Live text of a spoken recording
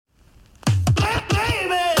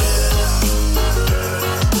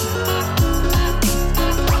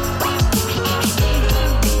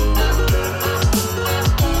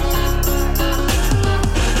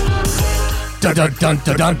dun dun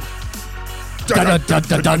dun dun dun dun dun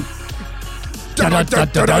dun dun dun dun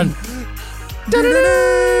dun dun.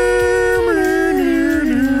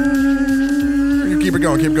 Keep it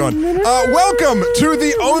going, keep going. Welcome to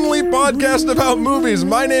the only podcast about movies.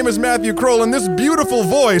 My name is Matthew Kroll, and this beautiful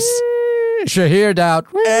voice, Shahir Doubt.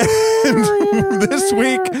 And this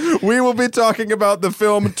week we will be talking about the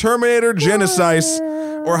film Terminator Genisys,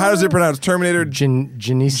 or how does it pronounce? Terminator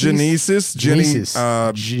Genisys. Genisys.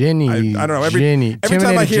 I don't know. Every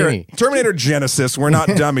time I hear it, Terminator Genisys. We're not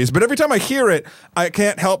dummies, but every time I hear it, I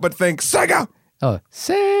can't help but think Sega. Oh,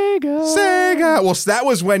 Sega. Well, that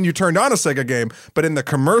was when you turned on a Sega game, but in the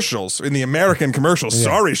commercials, in the American commercials,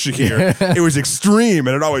 sorry, Shahir, it was extreme,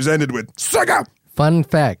 and it always ended with Sega. Fun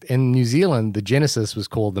fact, in New Zealand, the Genesis was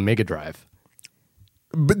called the Mega Drive.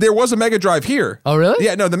 But there was a Mega Drive here. Oh, really?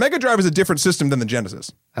 Yeah, no, the Mega Drive is a different system than the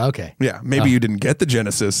Genesis. Okay. Yeah, maybe you didn't get the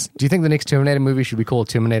Genesis. Do you think the next Terminator movie should be called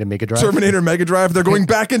Terminator Mega Drive? Terminator Mega Drive, they're going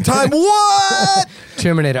back in time. What?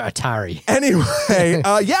 Terminator Atari. Anyway,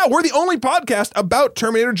 yeah, we're the only podcast about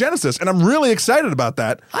Terminator Genisys, and I'm really excited about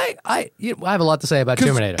that. I have a lot to say about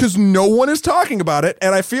Terminator. Because no one is talking about it,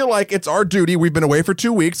 and I feel like it's our duty. We've been away for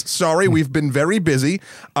 2 weeks. Sorry, we've been very busy.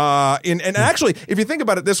 And actually, if you think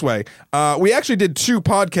about it this way, we actually did 2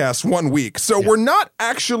 podcasts 1 week, so we're not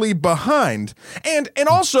actually behind. And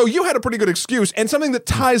also, you had a pretty good excuse, and something that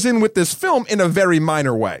ties in with this film in a very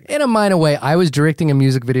minor way. In a minor way, I was directing a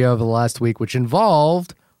music video over the last week, which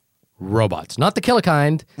involved robots. Not the killer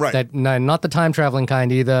kind. Right. Not the time-traveling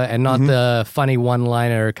kind either, and not the funny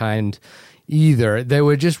one-liner kind either. They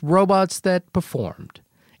were just robots that performed.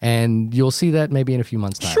 And you'll see that maybe in a few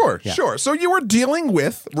months' time. Sure. So you were dealing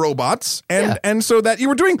with robots, and so that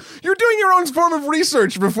you're doing your own form of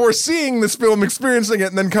research before seeing this film, experiencing it,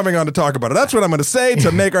 and then coming on to talk about it. That's what I'm going to say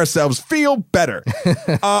to make ourselves feel better.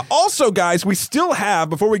 Also, guys, we still have,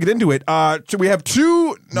 before we get into it, we have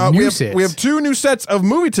two new sets of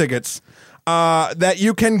movie tickets that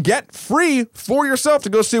you can get free for yourself to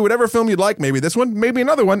go see whatever film you'd like. Maybe this one, maybe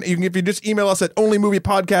another one. If you just email us at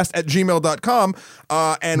onlymoviepodcast@gmail.com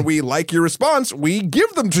and we like your response, we give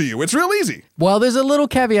them to you. It's real easy. Well, there's a little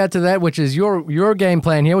caveat to that, which is your game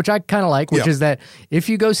plan here, which I kind of like, which is that if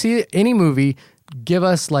you go see any movie, give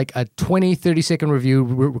us like a 20, 30-second review,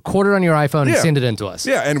 record it on your iPhone, and send it in to us.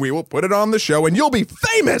 Yeah, and we will put it on the show, and you'll be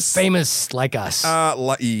famous. Famous like us.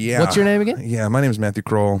 Yeah. What's your name again? Yeah, my name is Matthew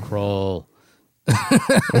Kroll. Kroll.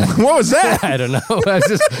 What was that? I don't know. I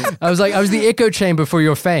was the echo chamber for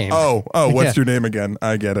your fame. Oh, what's your name again?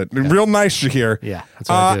 I get it. Real nice, Shahir. Yeah, that's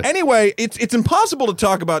what I do. Anyway, it's impossible to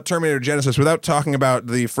talk about Terminator Genisys without talking about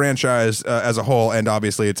the franchise as a whole, and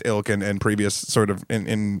obviously its ilk and previous sort of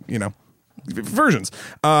in versions.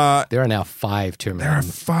 There are now 5 Terminator. There are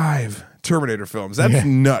 5 Terminator films. That's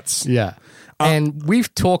nuts. Yeah. And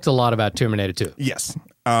we've talked a lot about Terminator 2. Yes.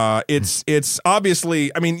 It's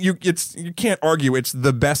obviously, I mean, you can't argue it's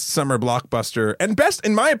the best summer blockbuster and best,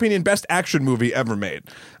 in my opinion, best action movie ever made.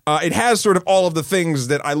 It has sort of all of the things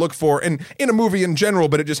that I look for in a movie in general,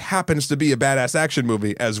 but it just happens to be a badass action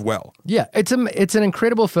movie as well. Yeah, it's an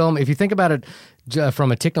incredible film. If you think about it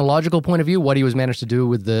from a technological point of view, what he was managed to do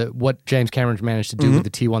with what James Cameron managed to do with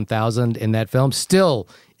the T-1000 in that film still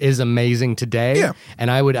is amazing today. Yeah.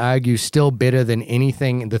 And I would argue still better than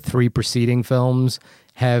anything the 3 preceding films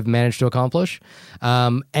have managed to accomplish.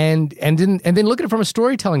 And then look at it from a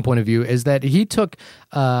storytelling point of view, is that he took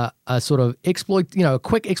a sort of a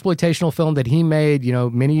quick exploitational film that he made,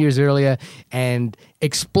 many years earlier, and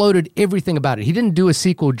exploded everything about it. He didn't do a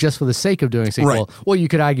sequel just for the sake of doing a sequel. Right. Well, you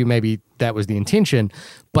could argue maybe that was the intention,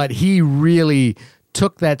 but he really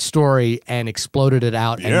took that story and exploded it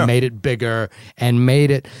out and made it bigger and made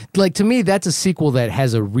it, like, to me, that's a sequel that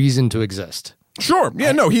has a reason to exist. Sure.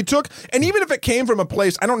 Yeah, no, he took, and even if it came from a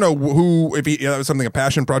place, I don't know if it was something, a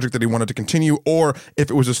passion project that he wanted to continue, or if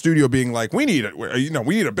it was a studio being like, we need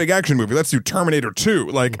a big action movie. Let's do Terminator 2.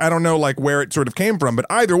 Like, I don't know, like, where it sort of came from, but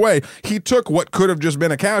either way, he took what could have just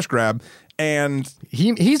been a cash grab and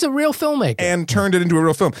he's a real filmmaker and turned it into a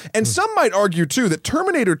real film. And some might argue too that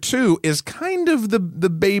Terminator 2 is kind of the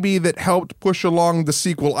baby that helped push along the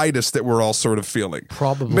sequel-itis that we're all sort of feeling.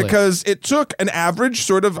 Probably. Because it took an average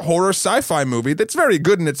sort of horror sci-fi movie that's very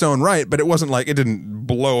good in its own right, but it wasn't like, it didn't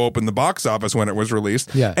blow open the box office when it was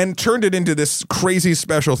released, and turned it into this crazy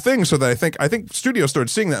special thing, so that I think studios started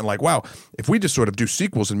seeing that and like, wow, if we just sort of do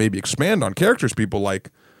sequels and maybe expand on characters, people like,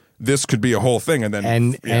 this could be a whole thing. And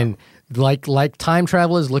then and like time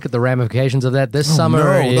travelers, look at the ramifications of that. This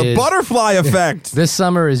summer is the butterfly effect. This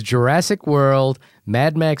summer is Jurassic World,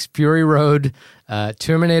 Mad Max Fury Road,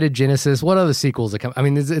 Terminator Genisys. What other sequels that come? I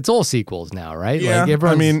mean, it's all sequels now, right? Yeah, like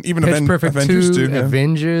I mean, even Pitch Perfect Avengers 2, too. Yeah.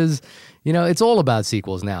 Avengers. it's all about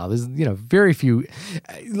sequels now. There's, very few,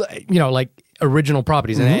 like original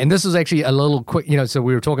properties. And this was actually a little quick, so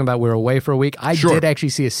we were talking about we were away for a week. I did actually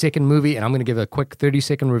see a second movie, and I'm going to give a quick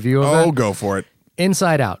 30-second review of it. Oh, go for it.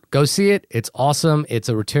 Inside Out. Go see it. It's awesome. It's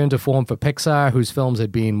a return to form for Pixar, whose films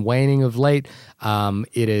had been waning of late.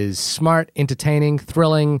 It is smart, entertaining,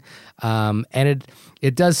 thrilling, and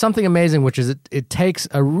it does something amazing, which is it takes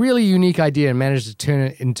a really unique idea and manages to turn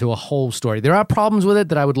it into a whole story. There are problems with it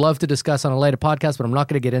that I would love to discuss on a later podcast, but I'm not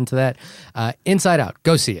going to get into that. Inside Out.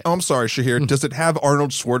 Go see it. Oh, I'm sorry, Shahir. Does it have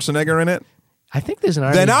Arnold Schwarzenegger in it? I think there's an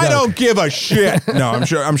Arnold Then I joke. don't give a shit. No,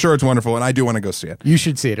 I'm sure it's wonderful, and I do want to go see it. You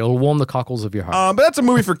should see it. It'll warm the cockles of your heart. But that's a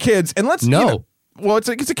movie for kids, and let's No. Well, it's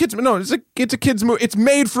a kids. No, it's a kids movie. It's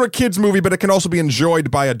made for a kids movie, but it can also be enjoyed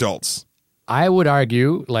by adults. I would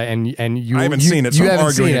argue, and you I haven't seen it, so I'm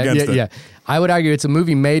arguing against it. Yeah, I would argue it's a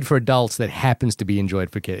movie made for adults that happens to be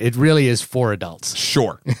enjoyed for kids. It really is for adults.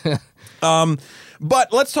 Sure.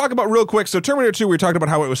 But let's talk about real quick. So Terminator 2, we talked about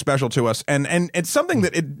how it was special to us, and it's something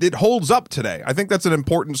that it holds up today. I think that's an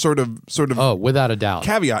important sort of Oh, without a doubt.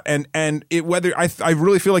 caveat. And it whether I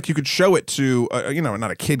really feel like you could show it to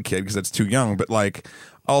not a kid because that's too young, but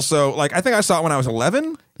also I think I saw it when I was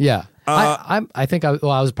 11. Yeah. I think I'm a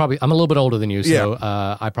little bit older than you, so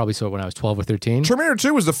Yeah. I probably saw it when I was 12 or 13. Terminator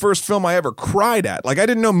 2 was the first film I ever cried at. I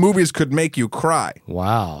didn't know movies could make you cry.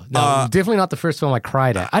 Wow. No, definitely not the first film I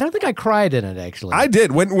cried at. I don't think I cried in it, actually. I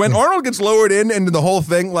did. When Arnold gets lowered into the whole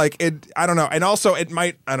thing, I don't know. And also it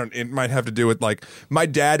might have to do with my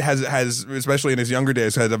dad has especially in his younger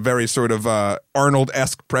days had a very sort of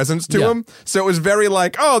Arnold-esque presence to him. So it was very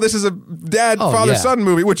this is a dad father son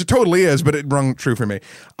movie, which it totally is, but it rung true for me.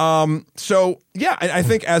 So yeah, I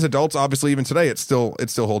think as adults, obviously even today, it still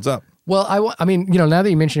holds up. Well, I mean, now that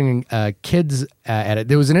you're mentioning kids at it,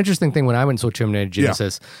 there was an interesting thing when I went and saw Terminator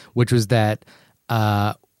Genisys, which was that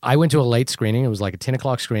I went to a late screening. It was like a 10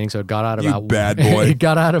 o'clock screening, so it got out about bad boy. It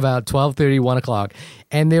got out about 12:30, 1 o'clock,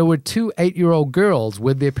 and there were two 8-year-old girls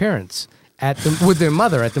with their parents with their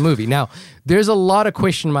mother at the movie. Now, there's a lot of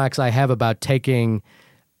question marks I have about taking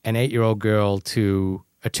an 8-year-old girl to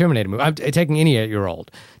a Terminator movie. I'm taking any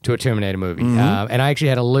 8-year-old to a Terminator movie. And I actually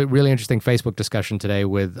had a really interesting Facebook discussion today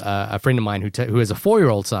with a friend of mine who has a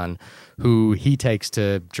 4-year-old son who he takes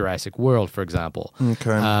to Jurassic World, for example.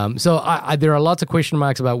 Okay. So there are lots of question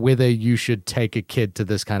marks about whether you should take a kid to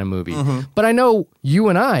this kind of movie. But I know you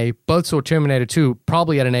and I both saw Terminator 2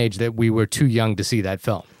 probably at an age that we were too young to see that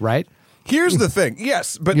film, right? Here's the thing.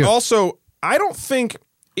 Yes, but also I don't think...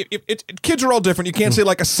 kids are all different. You can't say a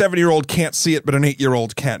 7-year-old can't see it, but an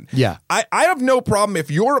 8-year-old can. Yeah. I have no problem if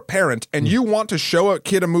you're a parent and you want to show a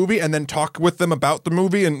kid a movie and then talk with them about the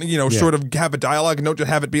movie and, sort of have a dialogue and don't just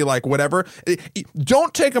have it be whatever.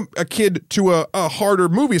 Don't take a kid to a harder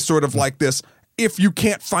movie sort of like this if you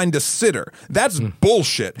can't find a sitter. That's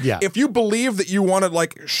bullshit. Yeah. If you believe that you want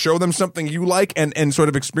to show them something you like and sort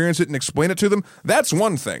of experience it and explain it to them, that's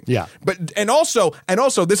one thing. Yeah. But and also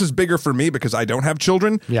this is bigger for me because I don't have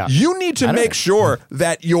children. Yeah. You need to make sure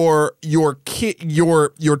that your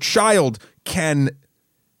child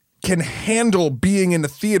can handle being in the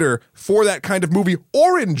theater for that kind of movie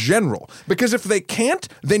or in general. Because if they can't,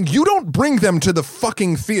 then you don't bring them to the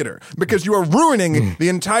fucking theater because you are ruining the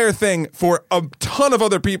entire thing for a ton of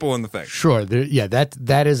other people in the thing. Sure.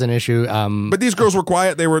 That is an issue. But these girls were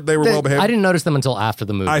quiet. They were well behaved. I didn't notice them until after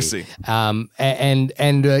the movie. I see. To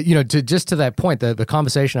that point, the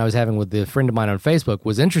conversation I was having with the friend of mine on Facebook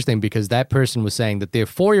was interesting because that person was saying that their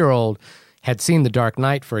 4-year-old had seen The Dark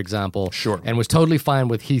Knight, for example, and was totally fine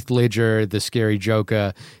with Heath Ledger, the scary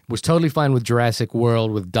Joker, was totally fine with Jurassic World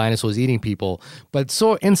with dinosaurs eating people, but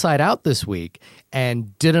saw Inside Out this week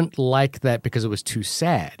and didn't like that because it was too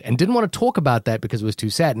sad and didn't want to talk about that because it was too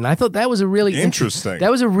sad. And I thought that was a really interesting. That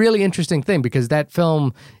was a really interesting thing because that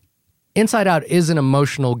film, Inside Out, is an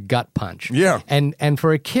emotional gut punch. Yeah. And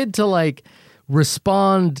for a kid to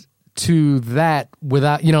respond to that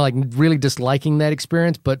without really disliking that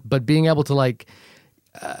experience, but being able to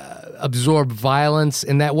absorb violence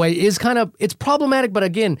in that way is it's problematic. But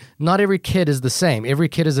again, not every kid is the same. Every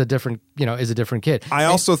kid is a different kid. I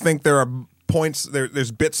also think there are points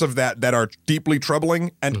there's bits of that are deeply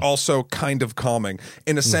troubling and also kind of calming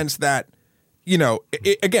in a sense that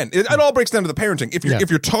it all breaks down to the parenting.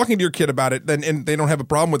 If you're talking to your kid about it, then and they don't have a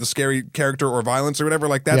problem with a scary character or violence or whatever,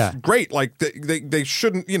 that's great. They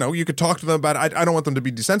shouldn't. You could talk to them about it. I don't want them to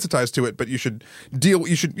be desensitized to it, but you should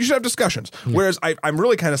have discussions. Whereas I'm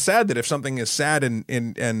really kind of sad that if something is sad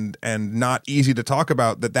and not easy to talk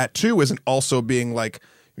about, that too isn't also being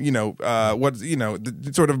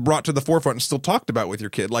sort of brought to the forefront and still talked about with your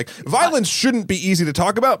kid. Like, violence shouldn't be easy to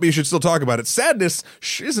talk about, but you should still talk about it. Sadness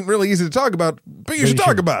isn't really easy to talk about, but you should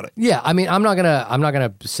talk about it. Yeah, I mean, I'm not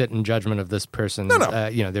gonna sit in judgment of this person. No.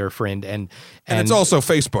 They're a friend, and it's also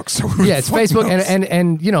Facebook. So yeah, it's Facebook,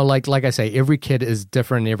 and like I say, every kid is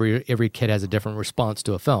different. Every kid has a different response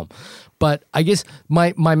to a film. But I guess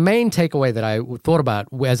my main takeaway that I thought about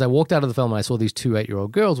as I walked out of the film and I saw these 2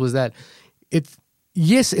 8-year-old girls was that it's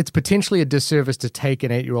potentially a disservice to take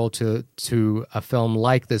an 8-year-old to a film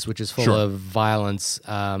like this, which is full of violence,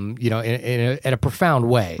 in a profound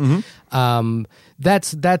way. Mm-hmm.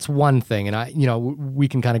 That's one thing, and we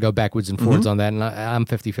can kind of go backwards and forwards on that, and I'm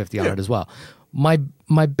 50-50 on it as well. My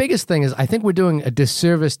biggest thing is I think we're doing a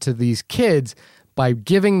disservice to these kids by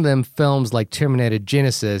giving them films like Terminator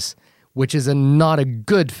Genisys, which is not a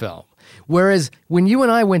good film. Whereas when you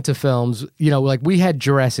and I went to films, like we had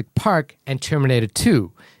Jurassic Park and Terminator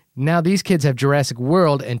 2. Now these kids have Jurassic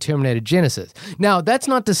World and Terminator Genisys. Now, that's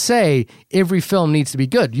not to say every film needs to be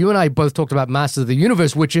good. You and I both talked about Masters of the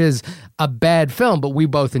Universe, which is a bad film, but we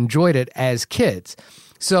both enjoyed it as kids.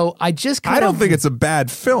 So I don't think it's a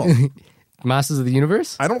bad film. Masters of the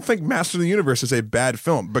Universe? I don't think Masters of the Universe is a bad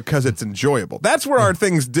film because it's enjoyable. That's where our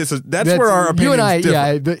things. That's where our opinions you and I, differ.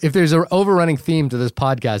 Yeah. If there's an overrunning theme to this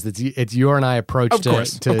podcast, it's your and I approach of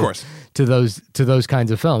course. to those kinds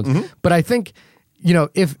of films. Mm-hmm. But I think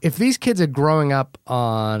if these kids are growing up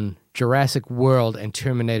on Jurassic World and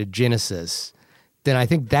Terminator Genisys, then I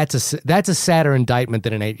think that's a sadder indictment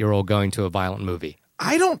than an 8-year-old going to a violent movie.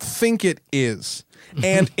 I don't think it is,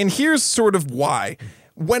 and here's sort of why.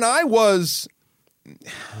 When I was,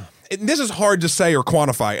 this is hard to say or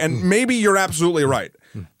quantify, and maybe you're absolutely right.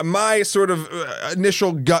 My sort of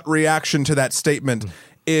initial gut reaction to that statement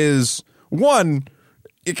is, one,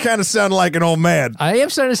 it kind of sounded like an old man. I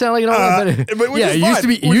am starting to sound like an old man, but yeah, it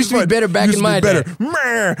used to be better back in my day.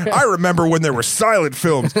 I remember when there were silent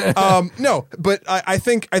films. No, but I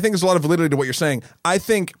think there's a lot of validity to what you're saying. I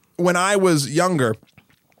think when I was younger,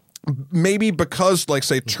 maybe because, like,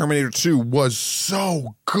 say, Terminator 2 was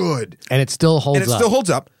so good. And it still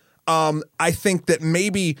holds up. I think that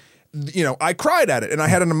maybe, I cried at it and I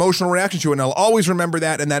had an emotional reaction to it, and I'll always remember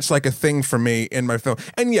that, and that's like a thing for me in my film.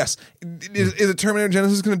 And yes, is a Terminator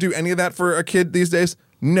Genisys going to do any of that for a kid these days?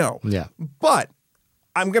 No. Yeah. But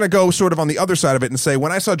I'm going to go sort of on the other side of it and say,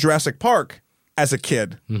 when I saw Jurassic Park as a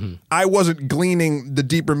kid, I wasn't gleaning the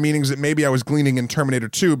deeper meanings that maybe I was gleaning in Terminator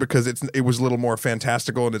 2 because it was a little more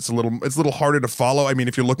fantastical and it's a little harder to follow. I mean,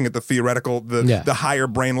 if you're looking at the theoretical, the higher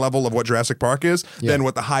brain level of what Jurassic Park is, than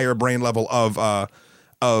what the higher brain level of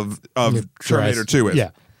Terminator 2 is.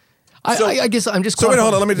 Yeah. I guess I'm just... So wait,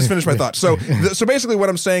 hold on, let me just finish my thought. So basically what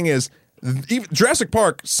I'm saying is, Jurassic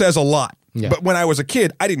Park says a lot. Yeah. But when I was a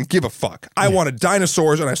kid, I didn't give a fuck. I wanted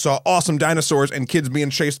dinosaurs, and I saw awesome dinosaurs and kids being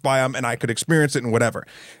chased by them, and I could experience it and whatever.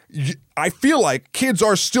 I feel like kids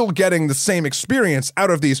are still getting the same experience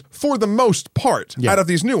out of these, for the most part, out of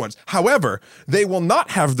these new ones. However, they will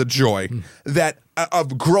not have the joy that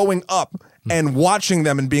of growing up and watching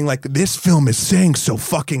them and being like, this film is saying so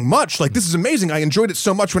fucking much. Like, this is amazing. I enjoyed it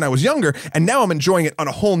so much when I was younger, and now I'm enjoying it on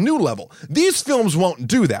a whole new level. These films won't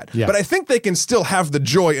do that, but I think they can still have the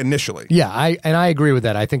joy initially. Yeah, I agree with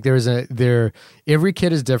that. I think every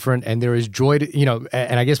kid is different, and there is joy to,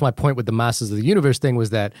 and I guess my point with the Masters of the Universe thing was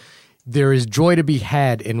that there is joy to be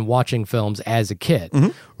had in watching films as a kid,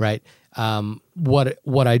 right?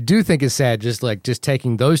 What I do think is sad, just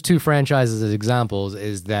taking those two franchises as examples,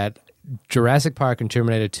 is that Jurassic Park and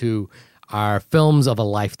Terminator 2 are films of a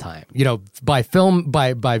lifetime.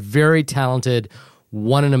 By very talented,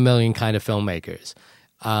 one in a million kind of filmmakers.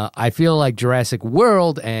 I feel like Jurassic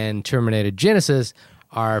World and Terminator Genisys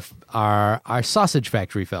are sausage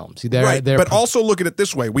factory films. But also look at it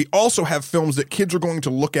this way. We also have films that kids are going to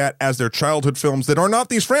look at as their childhood films that are not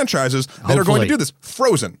these franchises that are going to do this.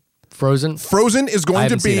 Frozen is going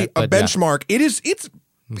to be a benchmark. Yeah.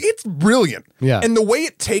 It's brilliant. Yeah. And the way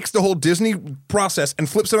it takes the whole Disney process and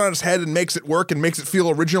flips it on its head and makes it work and makes it feel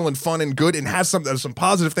original and fun and good and has some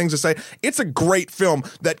positive things to say. It's a great film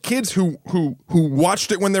that kids who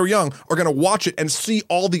watched it when they were young are going to watch it and see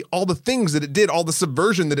all the things that it did, all the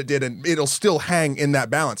subversion that it did, and it'll still hang in that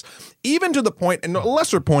balance. Even to the point, and a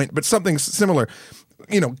lesser point, but something similar,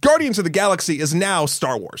 Guardians of the Galaxy is now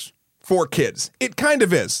Star Wars. For kids. It kind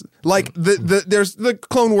of is. Like, there's the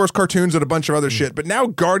Clone Wars cartoons and a bunch of other shit, but now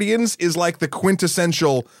Guardians is like the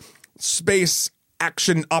quintessential space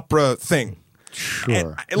action opera thing.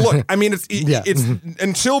 Sure. And look, I mean, it's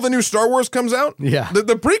until the new Star Wars comes out,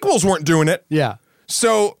 the prequels weren't doing it. Yeah.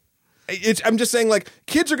 So I'm just saying, like,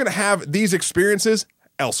 kids are going to have these experiences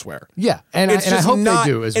elsewhere. Yeah, and I hope they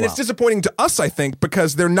do as well. And it's disappointing to us, I think,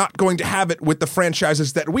 because they're not going to have it with the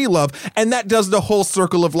franchises that we love, and that does the whole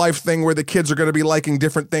circle of life thing where the kids are going to be liking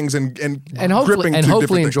different things and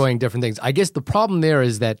hopefully enjoying different things. I guess the problem there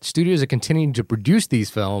is that studios are continuing to produce these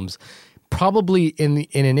films probably in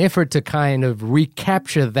an effort to kind of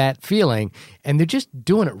recapture that feeling, and they're just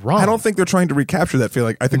doing it wrong. I don't think they're trying to recapture that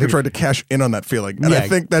feeling. I think they're trying to cash in on that feeling, and I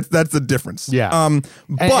think that's the difference. Yeah.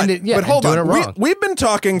 But hold on. We've been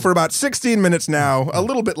talking for about 16 minutes now, a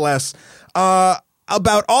little bit less,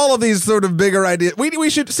 about all of these sort of bigger ideas. We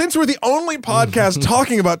should, since we're the only podcast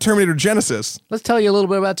talking about Terminator Genisys. Let's tell you a little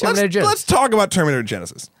bit about Terminator Genisys. Let's talk about Terminator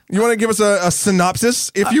Genisys. You want to give us a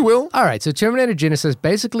synopsis, if you will? All right. So Terminator Genisys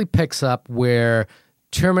basically picks up where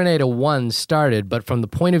Terminator 1 started, but from the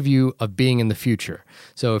point of view of being in the future.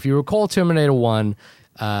 So if you recall Terminator 1,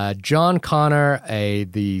 John Connor,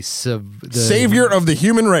 the savior of the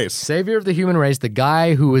human race. Savior of the human race, the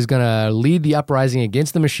guy who is going to lead the uprising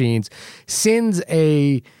against the machines, sends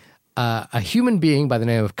a human being by the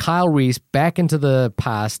name of Kyle Reese back into the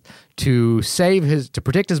past to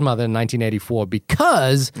protect his mother in 1984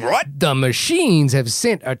 because the machines have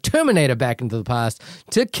sent a Terminator back into the past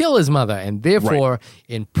to kill his mother, and therefore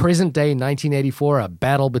in present day 1984 a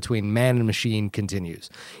battle between man and machine continues.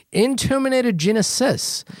 In Terminator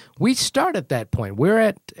Genisys, we start at that point. We're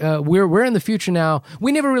in the future now.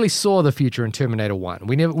 We never really saw the future in Terminator 1.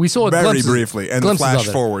 We saw very briefly and the flash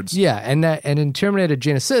forwards. Yeah, and in Terminator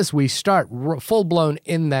Genisys we start full blown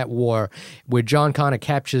in that war where John Connor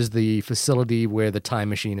captures the facility where the time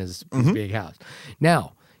machine is being housed.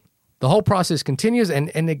 Now, the whole process continues, and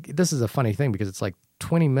this is a funny thing because it's like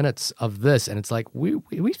 20 minutes of this, and it's like we've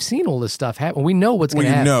seen all this stuff happen. We know what's going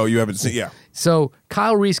to happen. You know, you haven't seen, yeah. So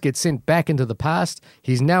Kyle Reese gets sent back into the past.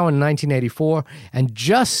 He's now in 1984, and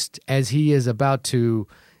just as he is about to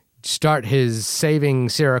start his saving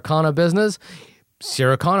Sarah Connor business,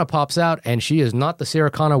 Sarah Connor pops out, and she is not the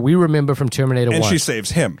Sarah Connor we remember from Terminator 1. And she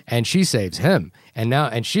saves him. And she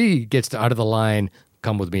gets out of the line,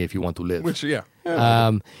 "Come with me if you want to live." Which, yeah.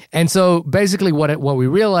 And so basically what we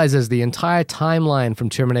realize is the entire timeline from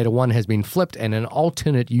Terminator 1 has been flipped, and an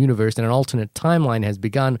alternate universe and an alternate timeline has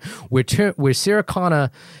begun where Sarah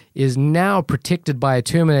Connor is now protected by a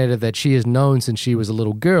Terminator that she has known since she was a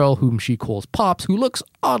little girl, whom she calls Pops, who looks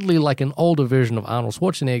oddly like an older version of Arnold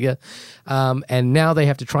Schwarzenegger. And now they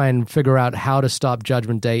have to try and figure out how to stop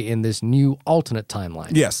Judgment Day in this new alternate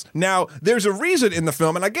timeline. Yes. Now, there's a reason in the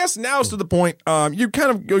film, and I guess now's to the point,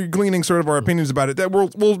 you're gleaning sort of our opinions about it, that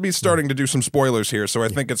we'll be starting to do some spoilers here, so I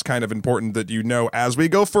think it's kind of important that you know as we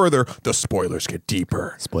go further, the spoilers get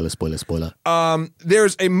deeper. Spoiler.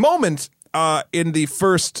 There's a moment in the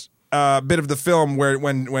first bit of the film where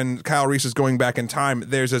when Kyle Reese is going back in time,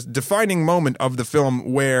 there's a defining moment of the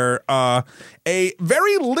film where a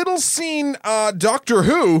very little seen Doctor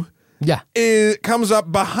Who comes up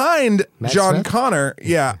behind John Connor,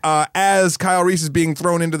 as Kyle Reese is being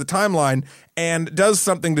thrown into the timeline and does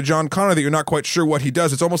something to John Connor that you're not quite sure what he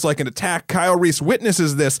does. It's almost like an attack. Kyle Reese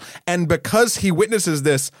witnesses this, and because he witnesses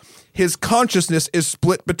this, his consciousness is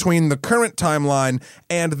split between the current timeline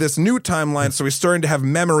and this new timeline, so he's starting to have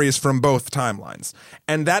memories from both timelines.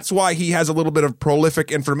 And that's why he has a little bit of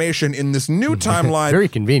prolific information in this new timeline. Very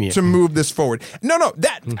convenient. To move this forward. No,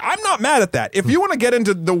 I'm not mad at that. If you want to get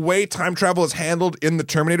into the way time travel is handled in the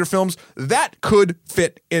Terminator films, that could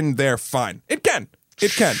fit in there fine. It can.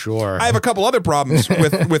 Sure. I have a couple other problems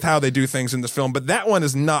with how they do things in this film, but that one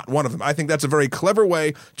is not one of them. I think that's a very clever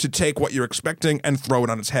way to take what you're expecting and throw it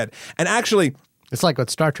on its head. And actually, it's like what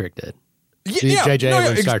Star Trek did. It's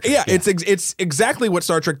exactly what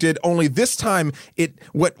Star Trek did. Only this time,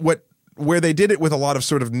 where they did it with a lot of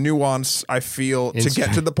sort of nuance, I feel, to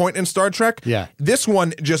get to the point in Star Trek. Yeah. This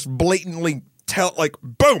one just blatantly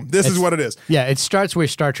boom, this is what it is. Yeah, it starts where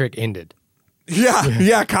Star Trek ended.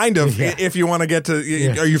 Yeah, kind of. Yeah. If you want to get to,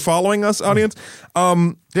 are you following us, audience?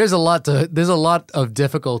 There's a lot of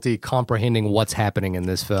difficulty comprehending what's happening in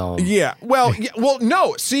this film. Yeah. Well,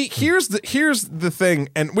 no. See, here's the thing,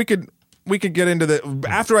 and we could get into the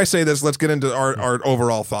after I say this. Let's get into our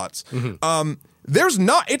overall thoughts. Mm-hmm.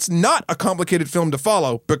 It's not a complicated film to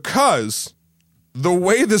follow because the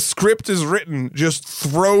way the script is written just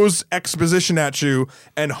throws exposition at you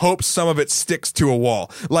and hopes some of it sticks to a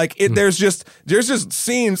wall. Like there's just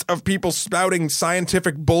scenes of people spouting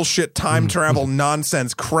scientific bullshit time travel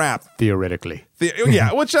nonsense crap. Theoretically.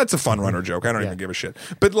 Which that's a fun runner joke. I don't even give a shit.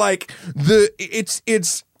 But like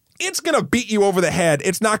it's going to beat you over the head.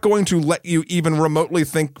 It's not going to let you even remotely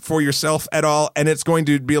think for yourself at all. And it's going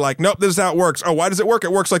to be like, nope, this is how it works. Oh, why does it work?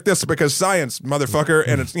 It works like this because science, motherfucker.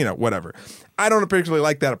 And it's, whatever. I don't particularly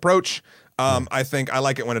like that approach. I think I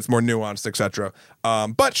like it when it's more nuanced, etc.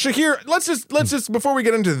 But Shahir, let's just before we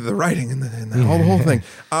get into the writing and the whole thing,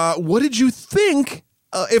 what did you think?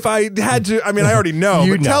 If I had to, I mean, I already know,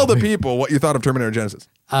 but tell the people what you thought of Terminator Genisys.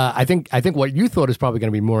 I think what you thought is probably going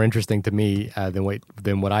to be more interesting to me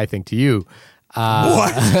than what I think to you.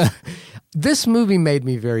 What? This movie made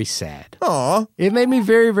me very sad. Aw. It made me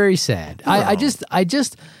very, very sad.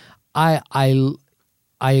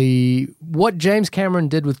 What James Cameron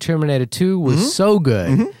did with Terminator 2 was so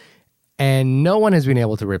good, and no one has been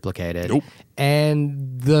able to replicate it. Nope.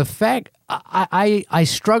 And the fact, I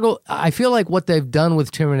struggle. I feel like what they've done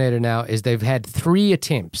with Terminator now is they've had 3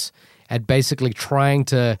 attempts at basically trying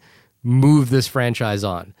to move this franchise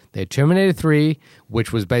on. They had Terminator 3,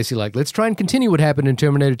 which was basically like, let's try and continue what happened in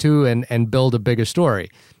Terminator 2 and build a bigger story.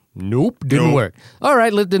 Nope, didn't work. All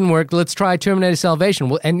right, it didn't work. Let's try Terminator Salvation.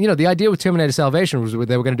 Well, and, the idea with Terminator Salvation was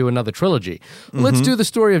they were going to do another trilogy. Let's do the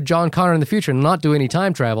story of John Connor in the future and not do any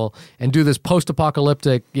time travel and do this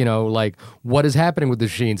post-apocalyptic, like, what is happening with the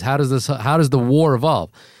machines? How does the war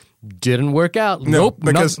evolve? Didn't work out. Nope,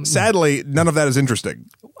 because sadly, none of that is interesting.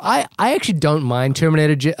 I actually don't mind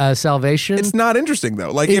Terminator Salvation. It's not interesting,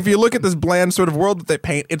 though. Like, if you look at this bland sort of world that they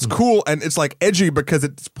paint, it's cool and it's, like, edgy because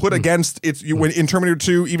it's put against, when in Terminator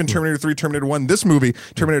 2, even Terminator 3, Terminator 1, this movie,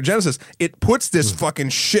 Terminator Genisys, it puts this fucking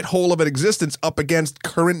shithole of an existence up against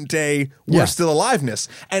current day, we're still aliveness.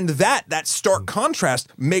 And that stark contrast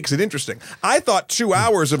makes it interesting. I thought 2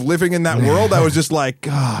 hours of living in that world, I was just like,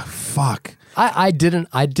 oh, fuck. I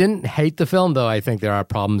didn't hate the film, though. I think there are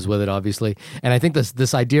problems with it, obviously, and I think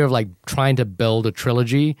this idea of like trying to build a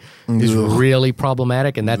trilogy is really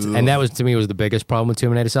problematic, and that was to me was the biggest problem with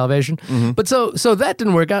Terminator Salvation. But so that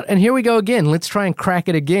didn't work out, and here we go again. Let's try and crack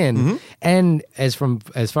it again. And as far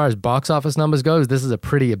as box office numbers goes, this is a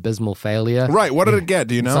pretty abysmal failure. Right? What did it get?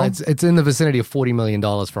 Do you know? It's in the vicinity of $40 million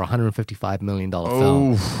for a $155 million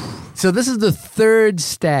film. So this is the third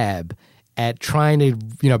stab at trying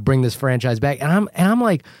to bring this franchise back, and I'm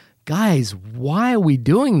like, guys, why are we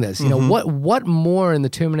doing this? What more in the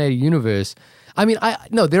Terminator universe? I mean,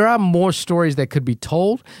 there are more stories that could be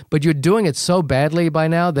told, but you're doing it so badly by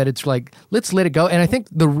now that it's like, let's let it go. And I think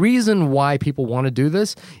the reason why people want to do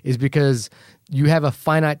this is because you have a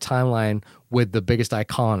finite timeline with the biggest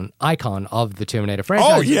icon of the Terminator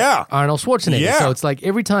franchise. Oh, yeah. Arnold Schwarzenegger. Yeah. So it's like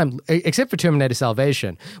every time, except for Terminator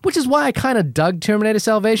Salvation, which is why I kind of dug Terminator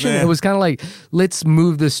Salvation. It was kind of like, let's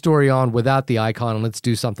move this story on without the icon and let's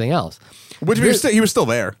do something else. Which he was still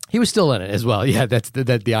there. He was still in it as well. Yeah, that's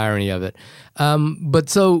the irony of it. But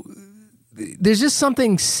so there's just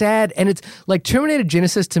something sad, and it's like Terminator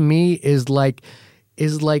Genisys to me is like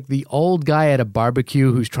the old guy at a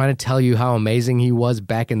barbecue who's trying to tell you how amazing he was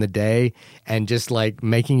back in the day and just like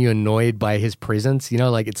making you annoyed by his presence.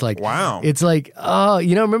 Like it's like, wow. It's like, oh,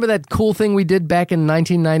 remember that cool thing we did back in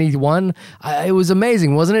 1991? It was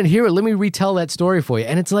amazing, wasn't it? Here, let me retell that story for you.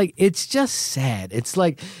 And it's like, it's just sad. It's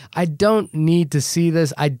like, I don't need to see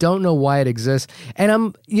this. I don't know why it exists.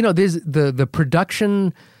 And there's the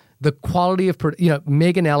production, the quality of,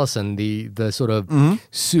 Megan Ellison, the sort of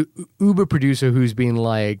uber producer who's been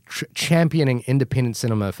like championing independent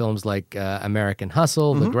cinema films like American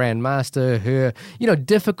Hustle, The Grandmaster, her,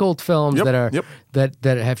 difficult films that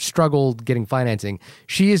have struggled getting financing.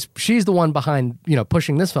 She's the one behind,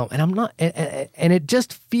 pushing this film, and I'm not, and it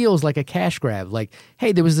just feels like a cash grab. Like,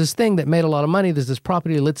 hey, there was this thing that made a lot of money. There's this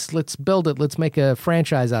property. Let's build it. Let's make a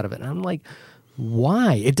franchise out of it. And I'm like,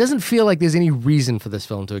 why? It doesn't feel like there's any reason for this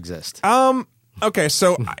film to exist. Okay,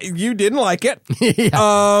 so you didn't like it. It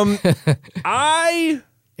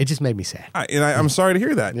just made me sad. I'm sorry to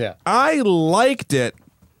hear that. Yeah. I liked it,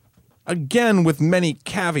 again, with many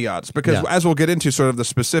caveats, because as we'll get into sort of the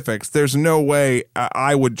specifics, there's no way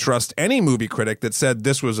I would trust any movie critic that said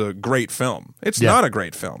this was a great film. It's not a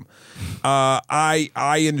great film.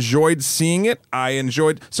 I enjoyed seeing it.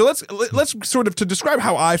 So let's sort of, to describe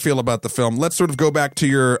how I feel about the film, let's sort of go back to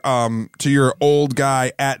your old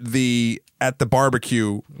guy at the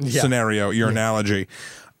barbecue scenario, your analogy.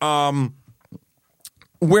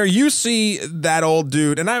 Where you see that old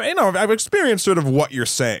dude, and I've experienced sort of what you're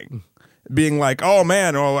saying, being like, oh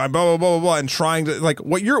man, blah blah blah blah blah, and trying to, like,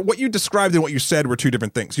 what you described and what you said were two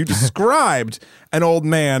different things. You described an old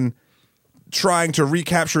man trying to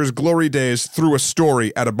recapture his glory days through a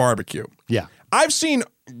story at a barbecue. Yeah. I've seen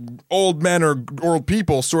old men or old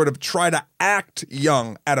people sort of try to act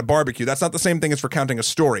young at a barbecue. That's not the same thing as recounting a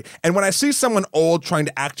story. And when I see someone old trying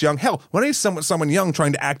to act young, hell, when I see someone young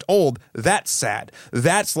trying to act old, that's sad.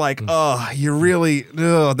 That's like,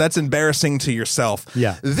 that's embarrassing to yourself.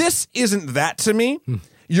 Yeah. This isn't that to me.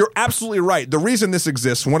 You're absolutely right. The reason this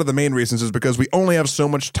exists, one of the main reasons, is because we only have so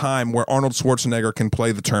much time where Arnold Schwarzenegger can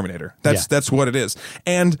play the Terminator. That's what it is.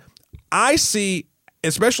 And I see,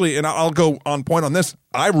 especially, and I'll go on point on this,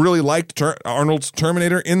 I really liked Arnold's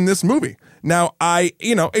Terminator in this movie. Now,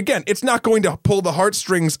 again, it's not going to pull the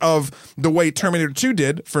heartstrings of the way Terminator 2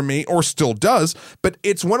 did for me, or still does, but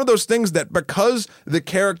it's one of those things that because the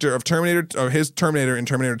character of his Terminator in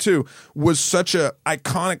Terminator 2 was such a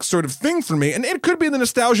iconic sort of thing for me, and it could be the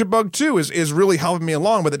nostalgia bug too, is really helping me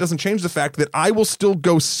along, but it doesn't change the fact that I will still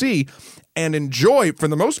go see and enjoy, for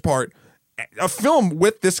the most part, a film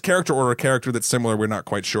with this character or a character that's similar. We're not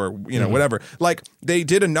quite sure, whatever. Like, they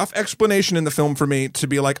did enough explanation in the film for me to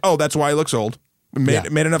be like, oh, that's why he looks old.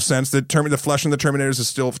 It made enough sense that the flesh in the Terminators is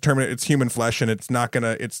still it's human flesh, and it's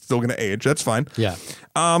still gonna age. That's fine. Yeah.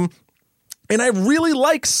 And I really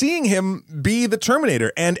like seeing him be the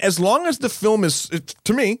Terminator. And as long as the film is,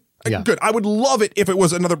 to me, good. I would love it if it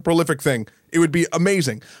was another prolific thing. It would be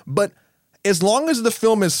amazing. But as long as the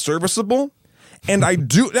film is serviceable. And I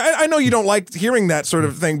know you don't like hearing that sort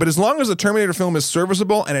of thing, but as long as the Terminator film is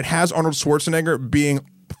serviceable and it has Arnold Schwarzenegger being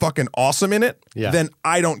fucking awesome in it, then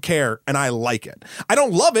I don't care and I like it. I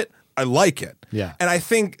don't love it, I like it. Yeah. And I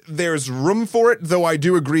think there's room for it, though I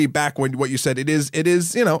do agree back when what you said. It is,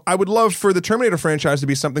 I would love for the Terminator franchise to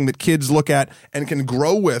be something that kids look at and can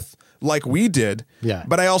grow with like we did. Yeah.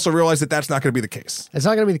 But I also realize that that's not going to be the case. It's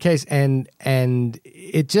not going to be the case, and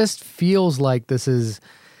it just feels like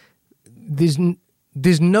there's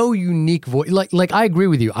no unique voice. Like I agree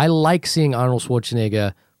with you. I like seeing Arnold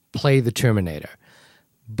Schwarzenegger play the Terminator.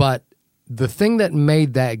 But the thing that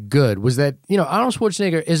made that good was that, Arnold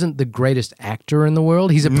Schwarzenegger isn't the greatest actor in the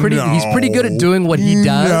world. He's pretty good at doing what he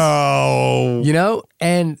does. No.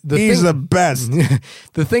 And he's the best.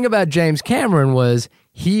 The thing about James Cameron was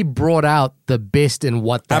he brought out the best in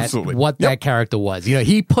what that character was.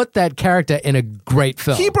 He put that character in a great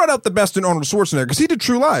film. He brought out the best in Arnold Schwarzenegger because he did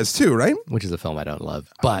True Lies too, right? Which is a film I don't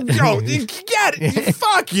love, but you get it.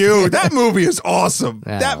 Fuck you. That movie is awesome.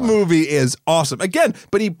 That movie is awesome. Again,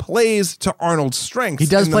 but he plays to Arnold's strengths. He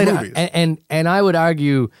does in play the movies. And I would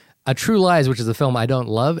argue a True Lies, which is a film I don't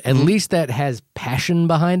love, at least that has passion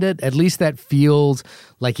behind it. At least that feels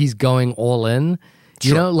like he's going all in.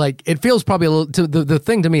 Sure. It feels probably a little. The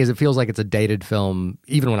thing to me is it feels like it's a dated film,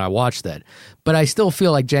 even when I watch that. But I still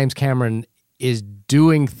feel like James Cameron is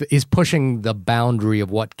pushing the boundary of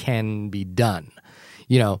what can be done.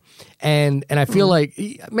 And I feel like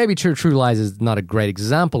maybe True Lies is not a great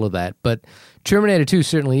example of that, but Terminator 2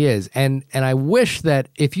 certainly is. And I wish that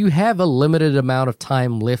if you have a limited amount of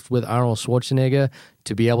time left with Arnold Schwarzenegger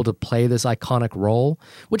to be able to play this iconic role,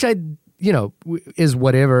 which is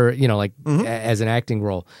whatever, as an acting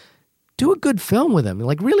role, do a good film with him.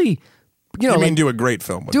 Like, really, do a great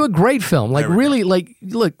film with him. Do a great film. Like, really, look,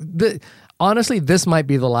 honestly, this might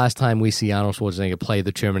be the last time we see Arnold Schwarzenegger play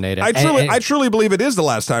the Terminator. I truly believe it is the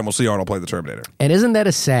last time we'll see Arnold play the Terminator. And isn't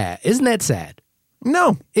that sad?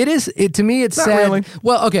 No. It is. To me, it's not sad. Really.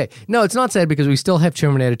 Well, okay. No, it's not sad because we still have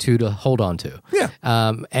Terminator 2 to hold on to. Yeah.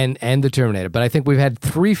 And the Terminator. But I think we've had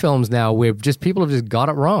 3 films now where people have just got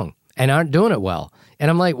it wrong and aren't doing it well. And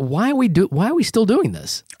I'm like, why are we still doing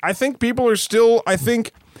this? I think people are still,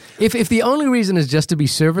 If the only reason is just to be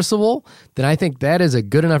serviceable, then I think that is a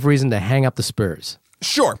good enough reason to hang up the spurs.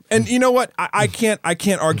 Sure. And you know what? I can't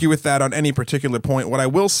argue with that on any particular point. What I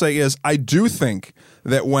will say is I do think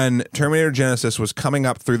that when Terminator Genisys was coming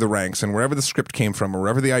up through the ranks and wherever the script came from or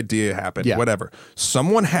wherever the idea happened, whatever,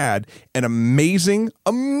 someone had an amazing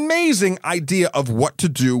idea of what to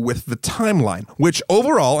do with the timeline, which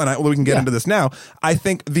overall, and we can get into this now, I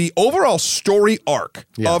think the overall story arc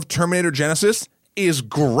of Terminator Genisys is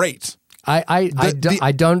great.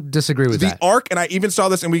 I don't disagree with that. The arc, and I even saw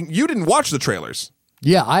this, and you didn't watch the trailers.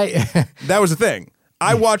 Yeah, that was the thing.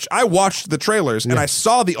 I watched the trailers and I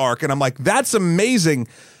saw the arc and I'm like, that's amazing.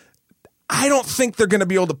 I don't think they're going to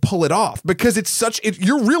be able to pull it off because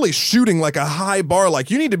you're really shooting like a high bar. Like,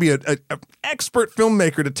 you need to be an expert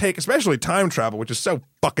filmmaker to take, especially time travel, which is so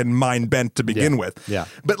fucking mind bent to begin with. Yeah.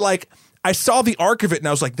 But like, I saw the arc of it and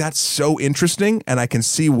I was like, that's so interesting and I can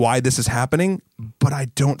see why this is happening, but I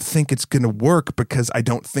don't think it's going to work because I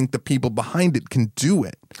don't think the people behind it can do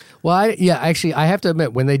it. Well, actually, I have to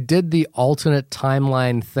admit, when they did the alternate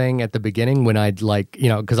timeline thing at the beginning, when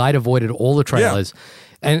because I'd avoided all the trailers,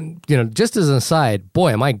 and, just as an aside,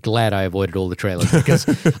 boy, am I glad I avoided all the trailers because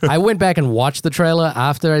I went back and watched the trailer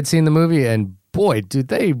after I'd seen the movie and boy, dude,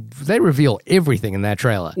 they reveal everything in that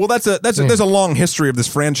trailer. Well, there's a long history of this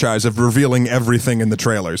franchise of revealing everything in the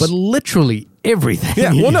trailers. But literally everything.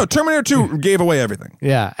 Yeah, well, no, Terminator 2 gave away everything.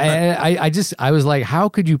 Yeah, and I was like, how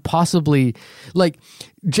could you possibly, like,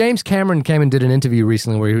 James Cameron came and did an interview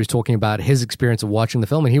recently where he was talking about his experience of watching the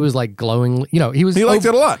film, and he was like glowing, he liked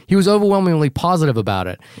it a lot. He was overwhelmingly positive about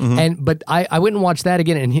it. But I went and watched that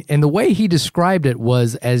again, and the way he described it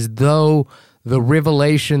was as though the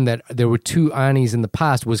revelation that there were two Arnies in the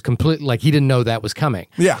past was completely, like, he didn't know that was coming.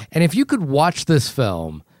 Yeah. And if you could watch this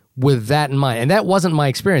film with that in mind, and that wasn't my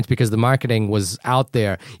experience because the marketing was out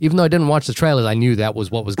there. Even though I didn't watch the trailers, I knew that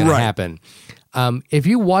was what was going to happen. If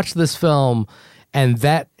you watch this film and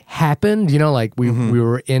that happened, like we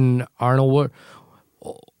were in Arnold.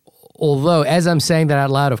 Although, as I'm saying that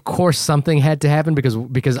out loud, of course something had to happen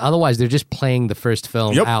because otherwise they're just playing the first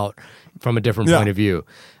film out from a different point of view.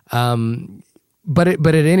 But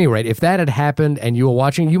at any rate, if that had happened and you were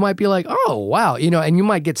watching, you might be like, oh, wow, and you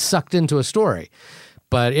might get sucked into a story.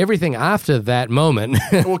 But everything after that moment...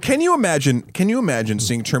 Well, can you imagine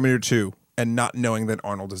seeing Terminator 2 and not knowing that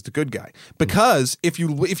Arnold is the good guy? Because if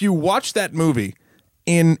you watch that movie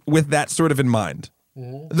with that sort of in mind,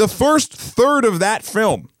 the first third of that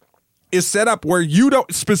film is set up where you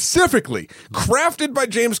don't, specifically crafted by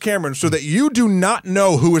James Cameron so that you do not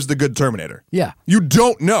know who is the good Terminator. Yeah. You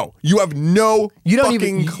don't know. You have no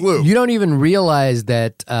fucking clue. You don't even realize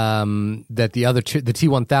that that the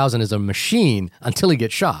T-1000 is a machine until he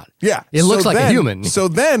gets shot. Yeah. It looks like a human. So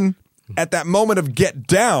then, at that moment of get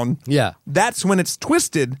down, that's when it's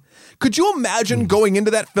twisted. Could you imagine going into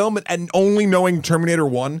that film and only knowing Terminator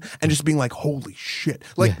 1 and just being like, holy shit.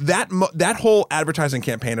 Like that whole advertising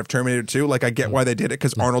campaign of Terminator 2, like I get why they did it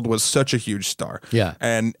because Arnold was such a huge star. Yeah.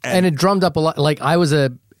 And it drummed up a lot. Like I was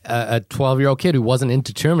a 12-year-old kid who wasn't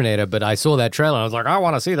into Terminator, but I saw that trailer and I was like, I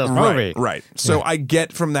want to see this movie. Right. So I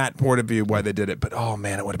get from that point of view why they did it, but oh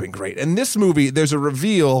man, it would have been great. In this movie, there's a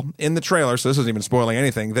reveal in the trailer, so this isn't even spoiling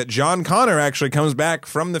anything, that John Connor actually comes back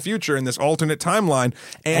from the future in this alternate timeline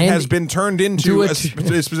and has been turned into a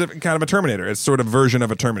specific kind of a Terminator. It's sort of version of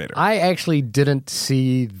a Terminator. I actually didn't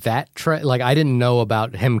see that like I didn't know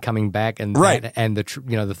about him coming back and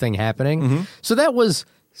the thing happening. So that was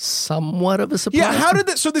somewhat of a surprise. Yeah, how did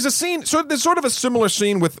that? So there's a scene. So there's sort of a similar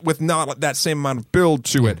scene with not that same amount of build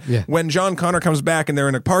to it. Yeah. When John Connor comes back and they're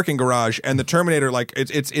in a parking garage, and the Terminator, like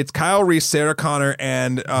it's Kyle Reese, Sarah Connor,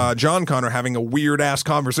 and John Connor having a weird ass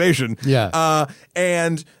conversation. Yeah.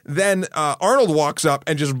 And then Arnold walks up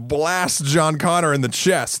and just blasts John Connor in the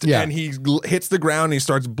chest, and he hits the ground and he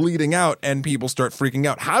starts bleeding out, and people start freaking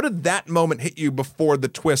out. How did that moment hit you before the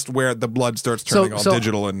twist where the blood starts turning all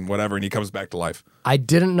digital and whatever, and he comes back to life? I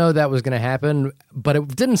didn't know that was going to happen, but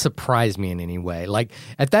it didn't surprise me in any way. Like,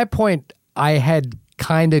 at that point, I had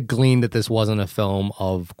kind of gleaned that this wasn't a film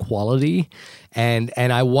of quality, and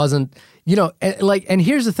I wasn't, and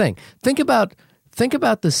here's the thing. Think about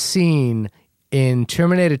the scene in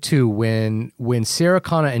Terminator 2 when Sarah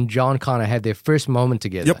Connor and John Connor had their first moment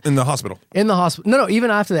together. Yep, in the hospital. No,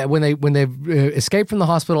 even after that, when they've escaped from the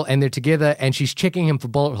hospital and they're together and she's checking him for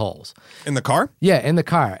bullet holes. In the car? Yeah, in the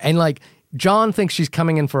car. And like John thinks she's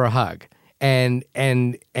coming in for a hug. And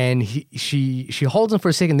she holds him for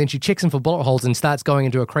a second, then she checks him for bullet holes and starts going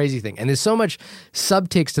into a crazy thing. And there's so much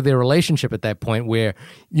subtext to their relationship at that point where,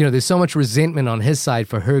 there's so much resentment on his side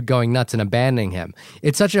for her going nuts and abandoning him.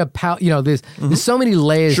 It's such a there's so many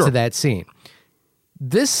layers to that scene.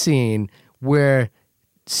 This scene where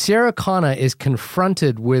Sarah Connor is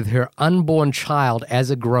confronted with her unborn child as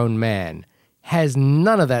a grown man has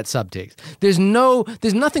none of that subtext. There's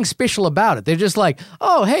nothing special about it. They're just like,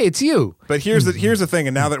 oh, hey, it's you. But here's the thing,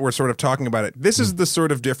 and now that we're sort of talking about it, this is the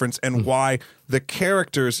sort of difference and why the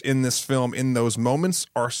characters in this film in those moments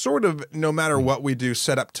are sort of, no matter what we do,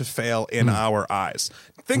 set up to fail in our eyes.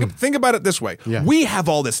 Think about it this way. Yeah. We have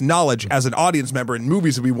all this knowledge as an audience member in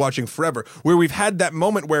movies that we've been watching forever, where we've had that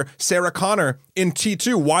moment where Sarah Connor in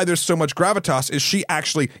T2, why there's so much gravitas is she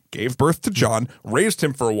actually gave birth to John, raised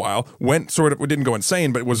him for a while, didn't go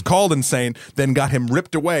insane, but was called insane, then got him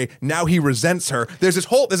ripped away. Now he resents her. There's this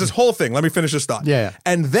whole thing. Let me finish this thought. Yeah.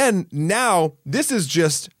 And then now this is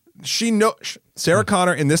just Sarah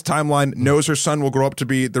Connor in this timeline knows her son will grow up to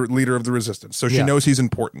be the leader of the resistance. So she knows he's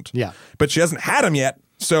important. Yeah. But she hasn't had him yet.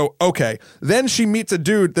 So, okay. Then she meets a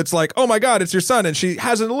dude that's like, oh my God, it's your son. And she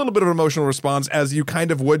has a little bit of an emotional response as you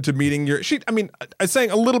kind of would to meeting I'm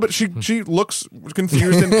saying a little bit, she looks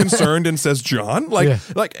confused and concerned and says, John,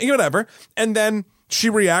 whatever. And then she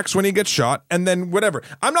reacts when he gets shot, and then whatever.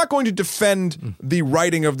 I'm not going to defend the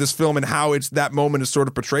writing of this film and how that moment is sort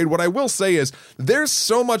of portrayed. What I will say is there's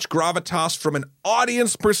so much gravitas from an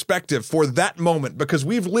audience perspective for that moment because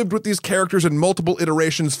we've lived with these characters in multiple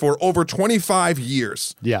iterations for over 25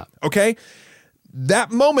 years. Yeah. Okay?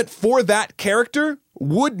 That moment for that character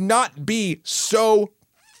would not be so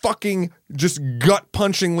fucking just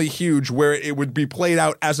gut-punchingly huge where it would be played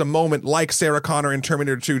out as a moment like Sarah Connor in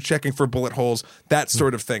Terminator 2 checking for bullet holes, that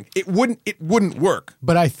sort of thing. It wouldn't work.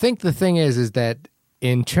 But I think the thing is that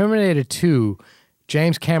in Terminator 2,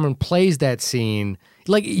 James Cameron plays that scene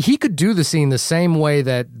like he could do the scene the same way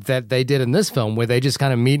that they did in this film where they just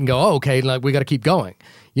kind of meet and go, oh, okay, like we got to keep going.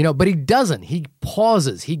 You know, but he doesn't. He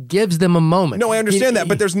pauses. He gives them a moment. No, I understand that,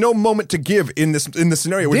 but there's no moment to give in this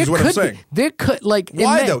scenario, which is what I'm saying. There could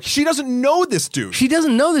why though? She doesn't know this dude. She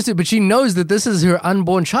doesn't know this dude, but she knows that this is her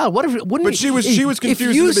unborn child. What if? But she was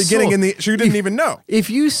confused in the beginning, she didn't even know. If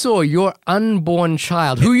you saw your unborn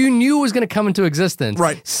child, who you knew was going to come into existence,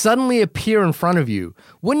 right, suddenly appear in front of you,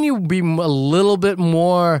 wouldn't you be a little bit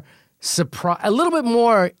more surprised, a little bit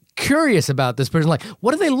more curious about this person? Like,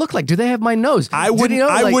 what do they look like? Do they have my nose? I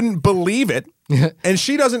wouldn't believe it, and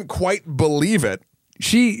she doesn't quite believe it.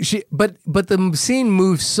 But the scene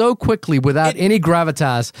moves so quickly without any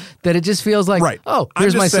gravitas that it just feels like, right. Oh,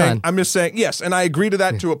 here's my son. I'm just saying, yes, and I agree to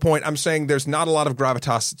that to a point. I'm saying there's not a lot of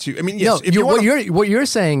gravitas to. I mean, yes. No, what you're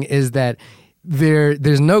saying is that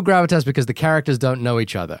there's no gravitas because the characters don't know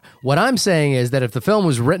each other. What I'm saying is that if the film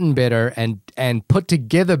was written better and put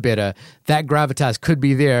together better, that gravitas could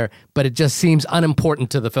be there, but it just seems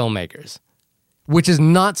unimportant to the filmmakers. Which is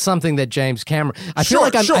not something that James Cameron. I feel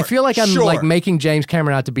like I'm like making James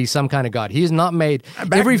Cameron out to be some kind of god. He has not made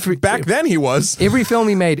back then. He was every film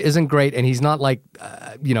he made isn't great, and he's not like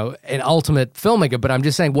an ultimate filmmaker. But I'm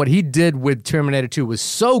just saying what he did with Terminator 2 was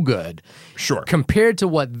so good. Sure, compared to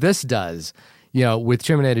what this does, with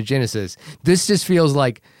Terminator Genisys, this just feels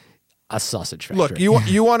like a sausage factory. Look,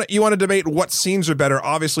 you want to debate what scenes are better.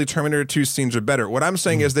 Obviously, Terminator 2 scenes are better. What I'm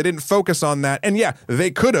saying is they didn't focus on that, and yeah,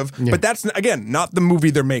 they could have, but that's again not the movie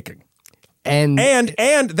they're making. And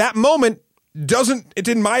that moment doesn't. It's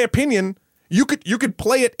in my opinion. You could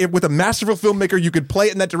play it with a masterful filmmaker. You could play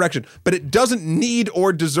it in that direction, but it doesn't need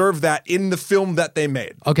or deserve that in the film that they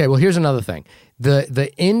made. Okay, well, here's another thing.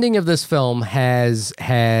 The ending of this film has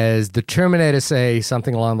the Terminator say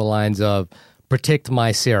something along the lines of, protect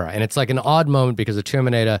my Sarah. And it's like an odd moment because the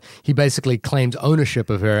Terminator, he basically claims ownership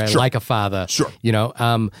of her and like a father. Sure.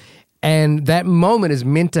 And that moment is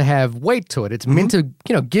meant to have weight to it. It's meant to,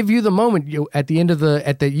 give you the moment at the end of had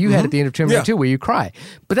at the end of Terminator 2 where you cry.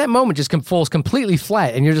 But that moment just falls completely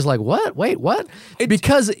flat and you're just like, what? Wait, what?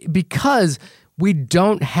 Because we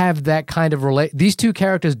don't have that kind of these two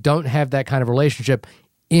characters don't have that kind of relationship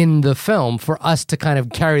in the film for us to kind of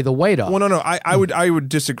carry the weight of. Well, no, I would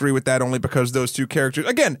disagree with that only because those two characters,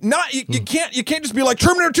 again, you can't just be like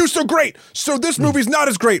Terminator 2 is so great, so this movie's not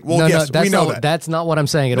as great. Well, we know that. That's not what I'm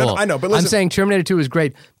saying at all. I know, but listen, I'm saying Terminator 2 is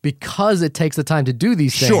great because it takes the time to do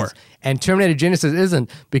these things. Sure. And Terminator Genisys isn't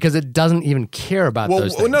because it doesn't even care about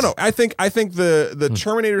those things. No. I think the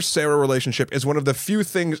Terminator Sarah relationship is one of the few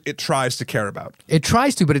things it tries to care about. It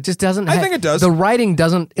tries to, but it just doesn't. I think it does. The writing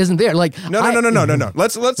isn't there. Like no.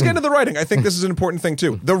 Let's get into the writing. I think this is an important thing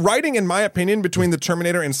too. The writing, in my opinion, between the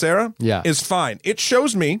Terminator and Sarah is fine. It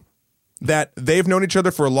shows me that they've known each other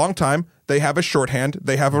for a long time. They have a shorthand.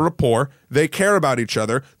 They have a rapport. They care about each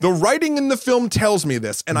other. The writing in the film tells me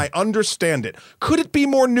this, and I understand it. Could it be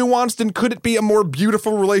more nuanced, and could it be a more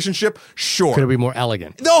beautiful relationship? Sure. Could it be more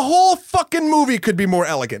elegant? The whole fucking movie could be more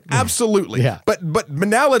elegant. Absolutely. Yeah. But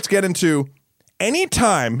now let's get into any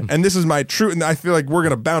time, and this is my true, and I feel like we're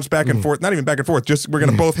going to bounce back and forth, not even back and forth, just we're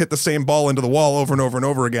going to both hit the same ball into the wall over and over and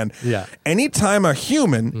over again. Yeah. Anytime a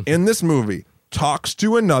human in this movie talks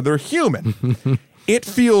to another human, it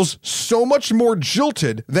feels so much more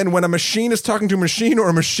jilted than when a machine is talking to a machine or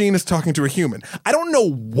a machine is talking to a human. I don't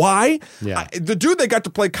know why. Yeah. The dude that got to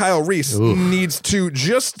play Kyle Reese needs to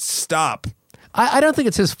just stop. I don't think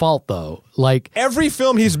it's his fault, though. Like every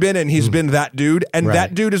film he's been in, he's been that dude, and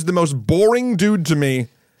that dude is the most boring dude to me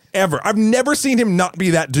ever. I've never seen him not be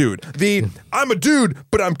that dude. I'm a dude,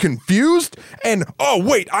 but I'm confused, and oh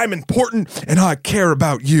wait, I'm important, and I care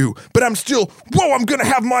about you, but I'm still, I'm gonna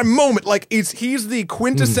have my moment. Like he's the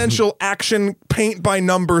quintessential action paint by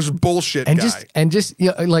numbers bullshit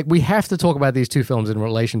guy. Like we have to talk about these two films in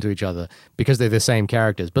relation to each other because they're the same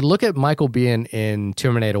characters. But look at Michael Biehn in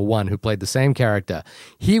Terminator 1, who played the same character.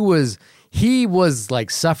 He was he was like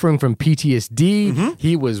suffering from PTSD.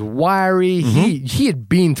 He was wiry. He had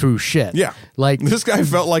been through shit. Yeah. Like this guy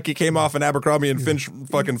felt like he came off an Abercrombie and Finch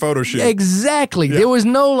fucking photo shoot. Exactly. Yeah. There was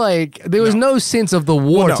no sense of the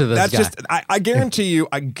war to this that's guy. just I guarantee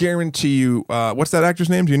you, what's that actor's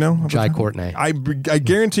name? Do you know? Jai Courtney. I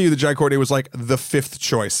guarantee you that Jai Courtney was like the fifth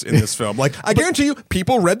choice in this film. Like I guarantee you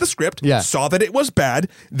people read the script, saw that it was bad,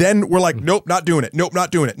 then were like, nope, not doing it. Nope,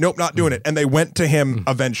 not doing it. Nope, not doing it. And they went to him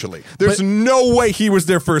eventually. There's no way he was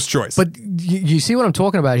their first choice. But you see what I'm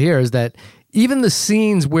talking about here is that even the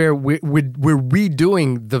scenes where we're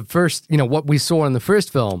redoing the first, what we saw in the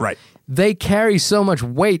first film, right? They carry so much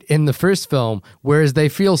weight in the first film, whereas they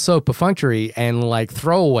feel so perfunctory and like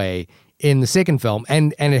throwaway in the second film.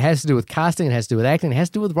 And it has to do with casting, it has to do with acting, it has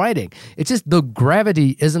to do with writing. It's just the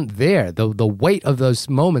gravity isn't there. The weight of those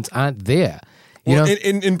moments aren't there. Well,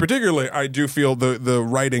 in particular, I do feel the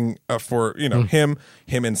writing for him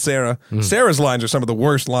and Sarah. Sarah's lines are some of the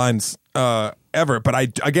worst lines ever. But I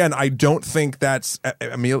don't think that's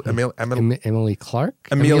Emily Clark.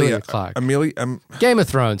 Amelia Clark. Game of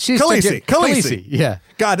Thrones. She's Khaleesi. Yeah.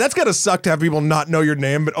 God, that's gotta suck to have people not know your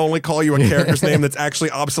name, but only call you a character's name that's actually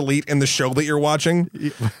obsolete in the show that you're watching.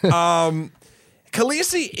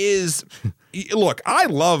 Khaleesi is. Look, I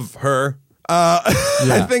love her.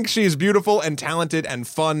 I think she's beautiful and talented and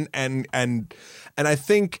fun and I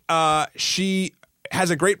think she has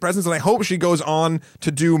a great presence, and I hope she goes on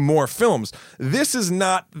to do more films. This is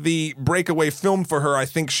not the breakaway film for her I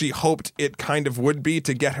think she hoped it kind of would be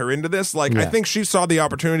to get her into this. Like, I think she saw the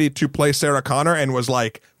opportunity to play Sarah Connor and was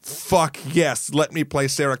like, fuck yes, let me play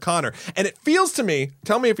Sarah Connor. And it feels to me,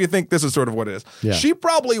 tell me if you think this is sort of what it is. Yeah. She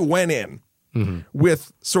probably went in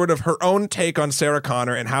with sort of her own take on Sarah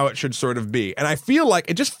Connor and how it should sort of be. And I feel like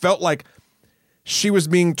it just felt like she was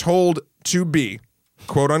being told to be,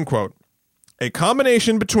 quote unquote, a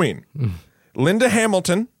combination between Linda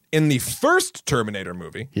Hamilton in the first Terminator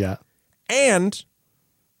movie and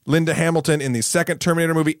Linda Hamilton in the second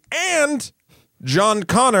Terminator movie and John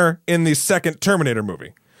Connor in the second Terminator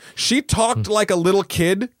movie. She talked like a little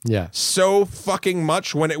kid so fucking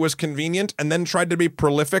much when it was convenient, and then tried to be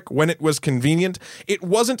prolific when it was convenient. It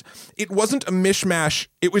wasn't a mishmash.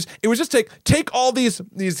 It was just take all these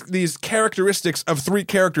characteristics of three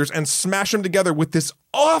characters and smash them together with this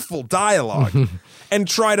awful dialogue and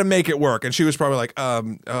try to make it work. And she was probably like,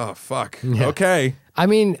 oh fuck. Yeah. Okay. I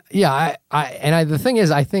mean, the thing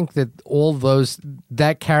is, I think that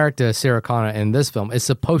that character, Sarah Connor, in this film is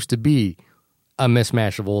supposed to be a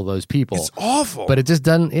mismatch of all those people. It's awful. But it just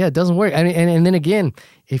doesn't, it doesn't work. I mean, and then again,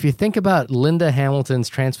 if you think about Linda Hamilton's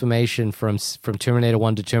transformation from Terminator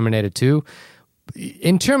 1 to Terminator 2,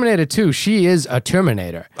 in Terminator 2, she is a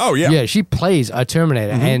Terminator. Oh, yeah. Yeah, she plays a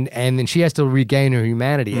Terminator, and then she has to regain her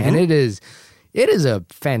humanity, and it is a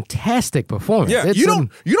fantastic performance. Yeah, you don't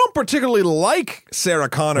particularly like Sarah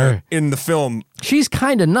Connor in the film. She's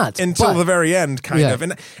kind of nuts until the very end, kind of.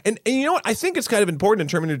 And you know what? I think it's kind of important in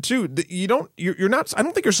Terminator 2 that you're not. I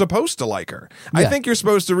don't think you're supposed to like her. I think you're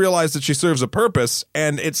supposed to realize that she serves a purpose,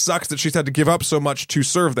 and it sucks that she's had to give up so much to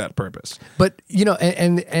serve that purpose. But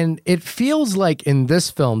and it feels like in this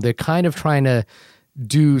film they're kind of trying to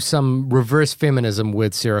do some reverse feminism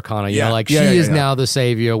with Sarah Connor. You know, like she is now the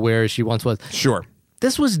savior, whereas she once was. Sure.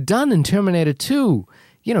 This was done in Terminator 2,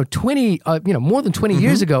 more than 20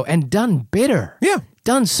 years ago, and done better. Yeah.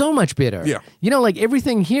 Done so much better. Yeah. Like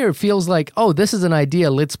everything here feels like, oh, this is an idea.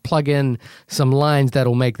 Let's plug in some lines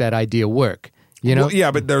that'll make that idea work. Well, yeah,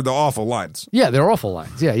 but they're the awful lines. Yeah, they're awful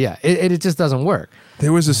lines. Yeah. It just doesn't work.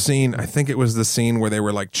 There was a scene, I think it was the scene where they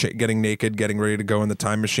were like getting naked, getting ready to go in the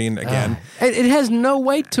time machine again. It has no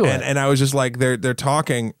weight to it. And I was just like, they're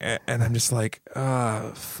talking, and I'm just like,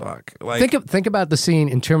 fuck. Like, think about the scene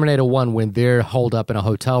in Terminator 1 when they're holed up in a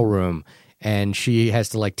hotel room and she has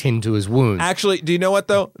to like tend to his wounds. Actually, do you know what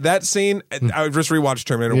though? That scene, I just rewatched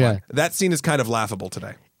Terminator 1. That scene is kind of laughable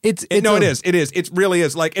today. It is. It really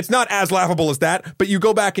is. Like, it's not as laughable as that, but you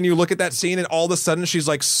go back and you look at that scene and all of a sudden she's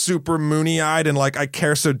like super moony-eyed and like, I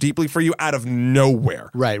care so deeply for you out of nowhere.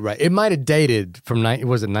 Right. It might have dated from,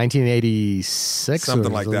 was it 1986?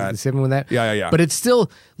 Something like that. 7 with that? Yeah. But it's still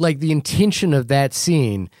like the intention of that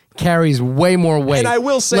scene carries way more weight. And I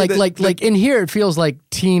will say like in here it feels like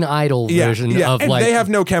teen idol version of and like they have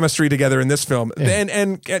no chemistry together in this film.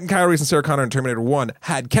 And Kyle Reese and Sarah Connor in Terminator 1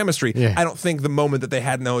 had chemistry. I don't think the moment that they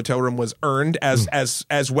had in the hotel room was earned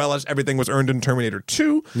as well as everything was earned in Terminator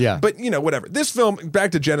 2. Yeah. But whatever. This film,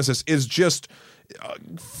 back to Genisys, is just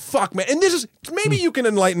fuck, man. And this is maybe you can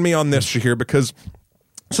enlighten me on this, Shahir, because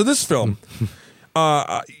so this film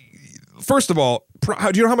first of all,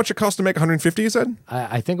 do you know how much it cost to make 150? You said.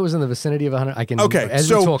 I think it was in the vicinity of 100. I can. Okay, as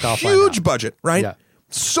so we talk, I'll find out. huge budget, right? Yeah.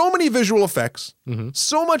 So many visual effects,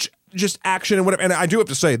 so much just action and whatever. And I do have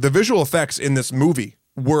to say, the visual effects in this movie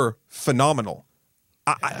were phenomenal.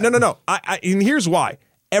 No. And here's why.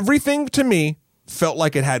 Everything to me felt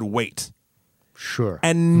like it had weight. Sure.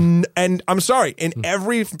 And I'm sorry, in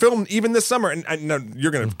every film, even this summer, and no, you're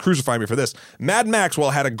going to crucify me for this. Mad Max, while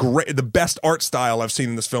it had the best art style I've seen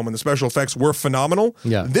in this film, and the special effects were phenomenal.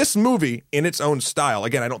 Yeah. This movie, in its own style,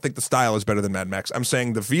 again, I don't think the style is better than Mad Max. I'm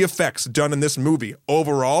saying the VFX done in this movie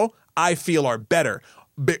overall, I feel are better.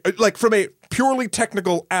 Like from a purely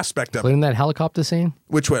technical aspect of it. But in that helicopter scene?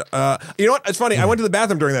 Which way? You know what? It's funny. I went to the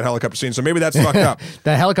bathroom during that helicopter scene, so maybe that's fucked up.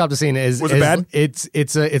 That helicopter scene Was it bad?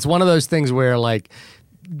 It's one of those things where like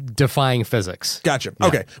defying physics. Gotcha. Yeah.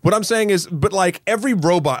 Okay. What I'm saying is, but like every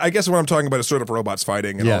robot, I guess what I'm talking about is sort of robots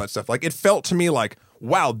fighting and Yeah. all that stuff. Like it felt to me like,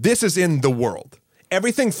 wow, this is in the world.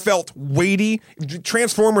 Everything felt weighty.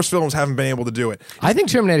 Transformers films haven't been able to do it. I think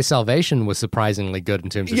Terminator Salvation was surprisingly good in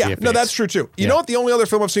terms of Yeah, VFX. no, that's true too. You know what? The only other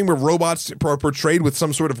film I've seen where robots are portrayed with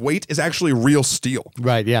some sort of weight is actually Real Steel.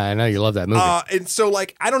 Right, yeah, I know you love that movie. And so,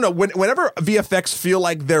 like, I don't know. Whenever VFX feel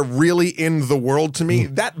like they're really in the world to me,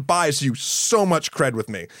 that buys you so much cred with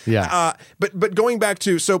me. Yeah. But going back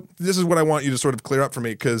to, so this is what I want you to sort of clear up for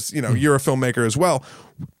me because, you know, you're a filmmaker as well.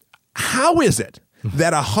 How is it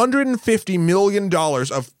that $150 million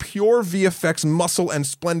of pure VFX muscle and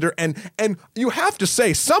splendor, and you have to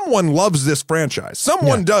say, someone loves this franchise.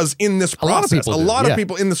 Someone does in this process. A lot of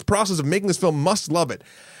people in this process of making this film must love it.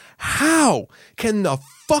 How can the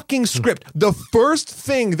fucking script, the first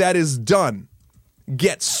thing that is done,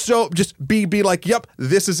 get so just be like, yep,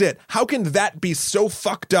 this is it? How can that be so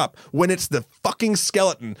fucked up when it's the fucking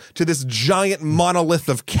skeleton to this giant monolith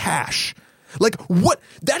of cash? Like, what?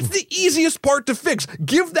 That's the easiest part to fix.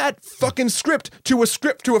 Give that fucking script to a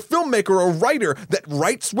filmmaker or a writer that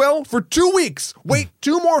writes well for 2 weeks. Wait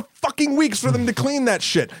 2 more fucking weeks for them to clean that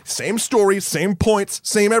shit. Same story, same points,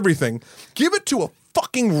 same everything. Give it to a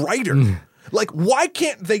fucking writer. Like, why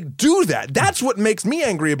can't they do that? That's what makes me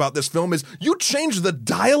angry about this film is you change the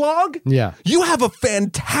dialogue. Yeah. You have a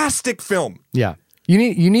fantastic film. Yeah.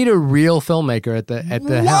 You need a real filmmaker at the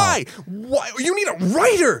Why? helm. Why? You need a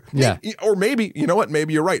writer. Yeah. Or maybe, you know what?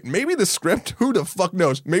 Maybe you're right. Maybe the script, who the fuck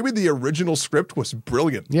knows? Maybe the original script was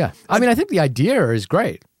brilliant. Yeah. I mean, I think the idea is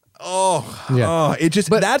great. It just,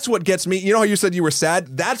 that's what gets me. You know how you said you were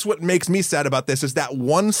sad? That's what makes me sad about this is that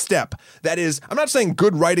one step that is, I'm not saying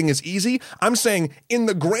good writing is easy. I'm saying in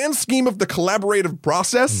the grand scheme of the collaborative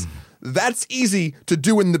process, that's easy to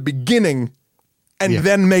do in the beginning and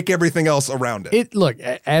then make everything else around it. Look,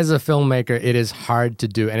 as a filmmaker, it is hard to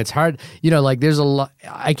do. And it's hard, you know, like there's a lot,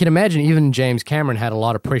 I can imagine even James Cameron had a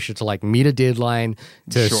lot of pressure to like meet a deadline,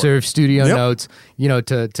 to serve studio notes, you know,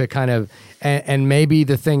 to kind of, and maybe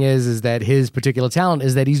the thing is that his particular talent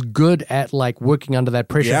is that he's good at like working under that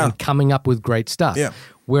pressure and coming up with great stuff. Yeah.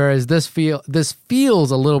 Whereas this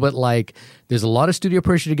feels a little bit like there's a lot of studio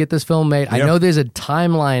pressure to get this film made. I know there's a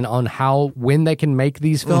timeline on when they can make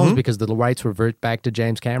these films because the rights revert back to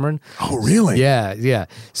James Cameron. Oh, really? Yeah.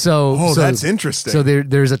 So that's interesting. So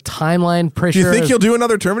there's a timeline pressure. Do you think he'll do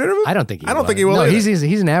another Terminator movie? I don't think he will. I don't think he will. No, either.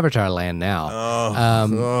 he's in Avatar land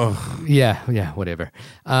now. Yeah, whatever.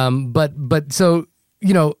 But so,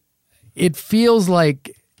 you know, it feels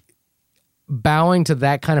like bowing to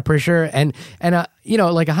that kind of pressure and you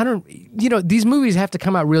know, like 100, you know, these movies have to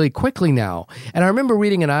come out really quickly now. And I remember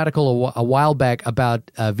reading an article a while back about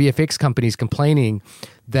VFX companies complaining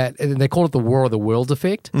that they called it the War of the Worlds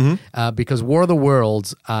effect because War of the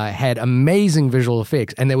Worlds had amazing visual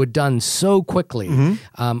effects and they were done so quickly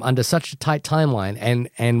under such a tight timeline.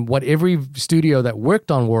 And what every studio that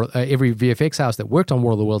worked on every VFX house that worked on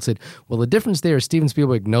War of the Worlds said, well, the difference there is Steven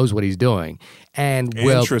Spielberg knows what he's doing and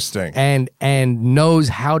interesting and knows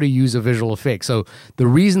how to use a visual effect. So the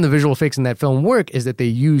reason the visual effects in that film work is that they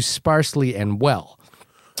use sparsely and well.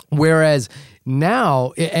 Whereas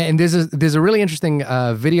now, and there's a really interesting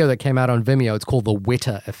video that came out on Vimeo. It's called the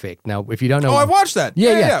Weta effect. Now, if you don't know, I watched that.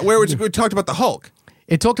 Yeah. Where we talked about the Hulk.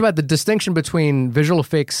 It talked about the distinction between visual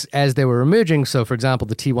effects as they were emerging. So, for example,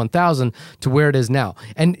 the T-1000 to where it is now.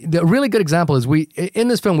 And the really good example is in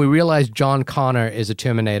this film, we realized John Connor is a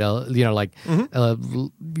Terminator, you know, like,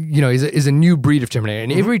 you know, is a new breed of Terminator.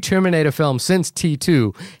 And every Terminator film since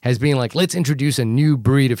T2 has been like, let's introduce a new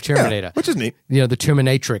breed of Terminator. Yeah, which is neat. You know, the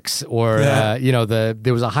Terminatrix or, you know,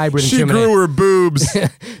 there was a hybrid in She Terminator. grew her boobs.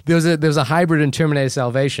 there was a hybrid in Terminator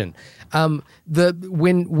Salvation.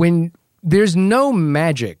 When there's no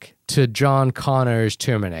magic to John Connor's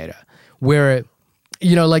Terminator, where,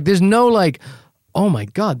 you know, like there's no like, oh my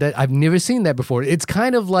God, that I've never seen that before. It's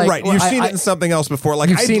kind of like right. You've seen it in something else before. Like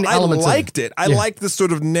I liked it. I liked this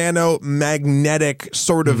sort of nano-magnetic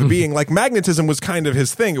sort of being. Like magnetism was kind of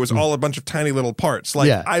his thing. It was all a bunch of tiny little parts.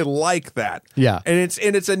 Like I like that. Yeah, and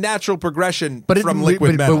it's a natural progression from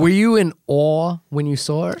liquid metal. But were you in awe when you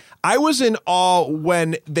saw it? I was in awe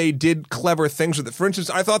when they did clever things with it. For instance,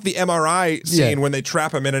 I thought the MRI scene when they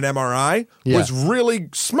trap him in an MRI was really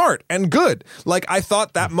smart and good. Like I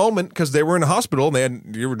thought that moment, because they were in a hospital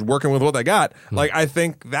and you were working with what they got. Like I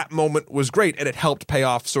think that moment was great, and it helped pay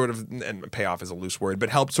off sort of. And pay off is a loose word, but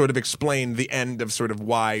helped sort of explain the end of sort of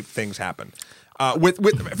why things happen. With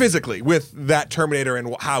physically with that Terminator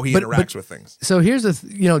and how he interacts with things. So here's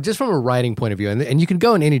the just from a writing point of view, and you can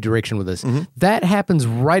go in any direction with this. That happens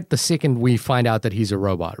right the second we find out that he's a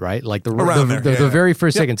robot, right? Like the very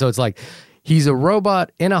first second. So it's like he's a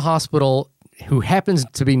robot in a hospital who happens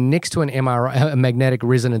to be next to an MRI, a magnetic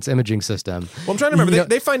resonance imaging system. Well, I'm trying to remember.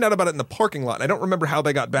 They find out about it in the parking lot. I don't remember how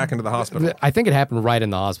they got back into the hospital. I think it happened right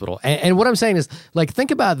in the hospital. And what I'm saying is, like,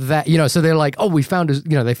 think about that. So they're like, oh, we found his.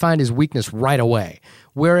 They find his weakness right away.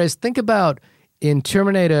 Whereas think about in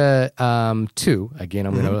Terminator 2. Again,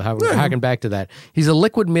 I'm going to harken back to that. He's a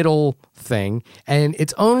liquid metal thing, and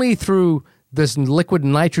it's only through this liquid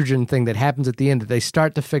nitrogen thing that happens at the end that they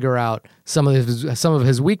start to figure out some of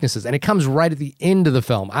his weaknesses, and it comes right at the end of the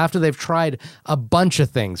film after they've tried a bunch of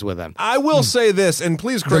things with him. I will say this, and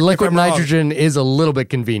please correct me if I'm wrong. The liquid nitrogen is a little bit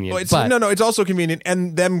convenient. Well, it's also convenient,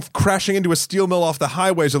 and them crashing into a steel mill off the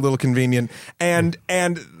highway is a little convenient, and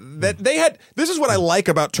that they had. This is what I like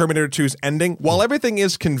about Terminator 2's ending. While everything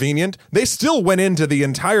is convenient, they still went into the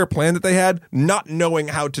entire plan that they had not knowing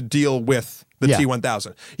how to deal with the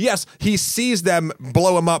T-1000. Yes, he sees them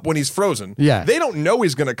blow him up when he's frozen. Yeah. They don't know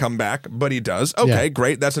he's going to come back, but he does. Okay,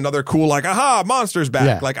 great. That's another cool, like, aha, monster's back.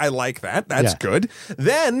 Yeah. Like, I like that. That's good.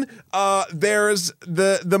 Then there's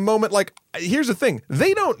the moment, like, here's the thing.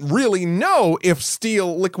 They don't really know if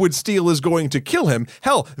liquid steel is going to kill him.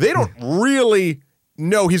 Hell, they don't really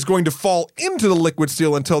know he's going to fall into the liquid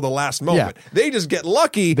steel until the last moment. Yeah. They just get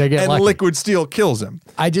lucky liquid steel kills him.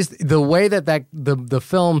 The way that the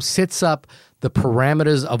film sets up the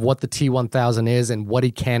parameters of what the T-1000 is and what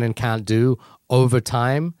he can and can't do over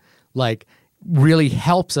time, like, really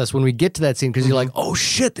helps us when we get to that scene, because you're like, oh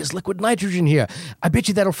shit, there's liquid nitrogen here. I bet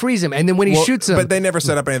you that'll freeze him. And then when he shoots him, but they never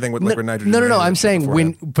set up anything with liquid nitrogen. No. I'm saying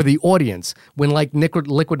for the audience, when like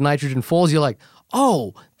liquid nitrogen falls, you're like,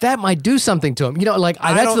 oh, that might do something to him.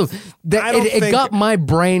 It got my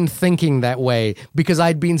brain thinking that way because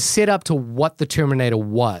I'd been set up to what the Terminator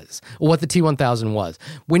was, or what the T-1000 was.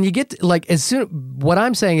 When you get to, what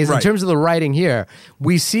I'm saying is, in terms of the writing here,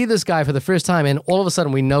 we see this guy for the first time, and all of a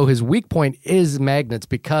sudden we know his weak point is magnets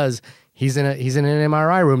because he's in an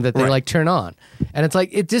MRI room that they turn on, and it's like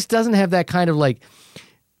it just doesn't have that kind of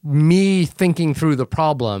me thinking through the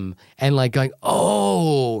problem and going,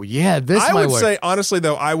 oh yeah, this might work. I would say, honestly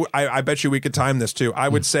though, I bet you we could time this too. I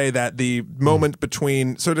would say that the moment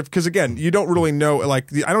between sort of, because again, you don't really know, I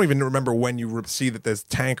don't even remember when you see that this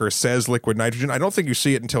tanker says liquid nitrogen. I don't think you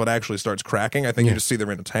see it until it actually starts cracking. I think you just see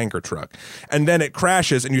they're in a tanker truck, and then it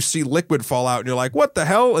crashes and you see liquid fall out and you're like, what the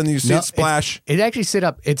hell? And you see it splash. It actually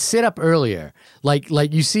it's set up earlier. Like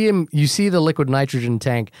you see the liquid nitrogen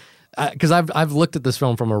tank. Because I've looked at this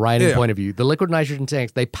film from a writing point of view. The liquid nitrogen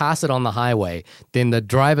tanks, they pass it on the highway. Then the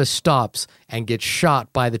driver stops and gets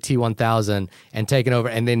shot by the T-1000 and taken over,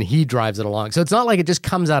 and then he drives it along. So it's not like it just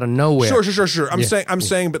comes out of nowhere. Sure. I'm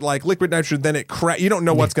saying, but like liquid nitrogen, then you don't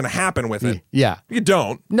know what's going to happen with it. Yeah, you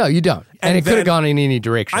don't. No, you don't. And it could have gone in any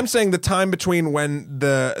direction. I'm saying the time between when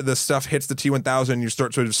the stuff hits the T-1000, you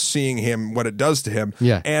start sort of seeing him, what it does to him,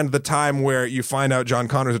 and the time where you find out John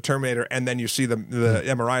Connor's a Terminator, and then you see the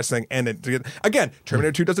MRI thing. And again,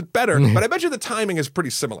 Terminator 2 does it better, but I bet you the timing is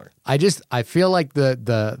pretty similar. I feel like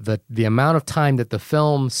the amount of time that the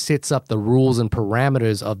film sets up the rules and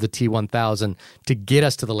parameters of the T-1000 to get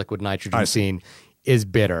us to the liquid nitrogen scene is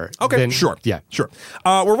better. Okay, sure. Yeah, sure.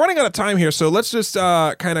 We're running out of time here, so let's just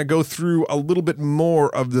kind of go through a little bit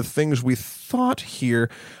more of the things we thought here.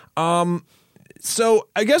 So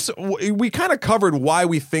I guess we kind of covered why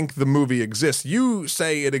we think the movie exists. You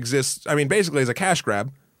say it exists, basically as a cash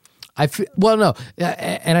grab. No,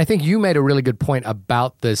 and I think you made a really good point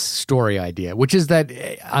about this story idea, which is that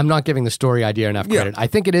I'm not giving the story idea enough credit. I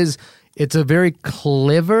think it's a very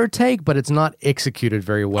clever take, but it's not executed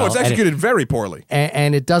very well. Oh, it's executed very poorly.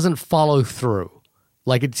 And it doesn't follow through.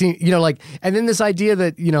 Like it seems, and then this idea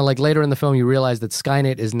that, like later in the film you realize that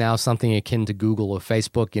Skynet is now something akin to Google or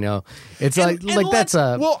Facebook, It's that's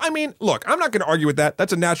a... Well, I mean, look, I'm not going to argue with that.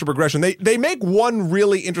 That's a natural progression. They make one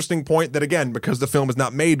really interesting point that, again, because the film is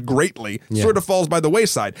not made greatly, sort of falls by the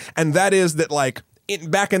wayside. And that is that, like,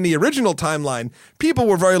 back in the original timeline, people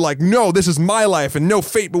were very like, no, this is my life and no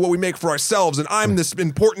fate but what we make for ourselves, and I'm this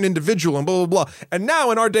important individual and blah, blah, blah. And now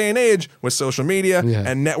in our day and age, with social media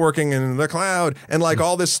and networking and the cloud and like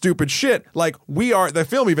all this stupid shit, like the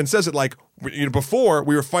film even says it like, before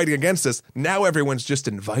we were fighting against this, now everyone's just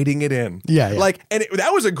inviting it in. Like, and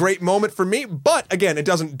that was a great moment for me, but again, it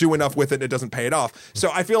doesn't do enough with it. It doesn't pay it off. So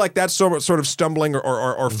I feel like that's sort of stumbling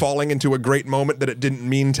or falling into a great moment that it didn't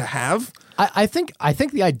mean to have. I think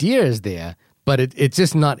the idea is there, but it's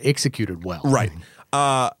just not executed well. Right.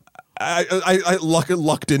 I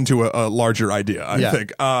lucked into a larger idea, I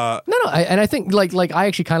think. And I think like I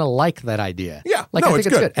actually kind of like that idea. Yeah, like I think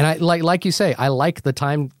it's good. And I like you say, I like the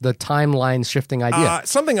timeline shifting idea.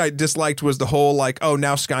 Something I disliked was the whole like, oh,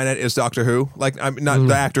 now Skynet is Doctor Who. Like, I'm not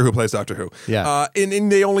the actor who plays Doctor Who. Yeah.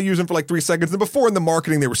 And they only use him for like 3 seconds. And before in the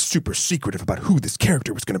marketing, they were super secretive about who this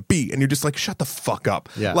character was going to be. And you're just like, shut the fuck up.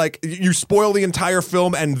 Yeah. Like, you spoil the entire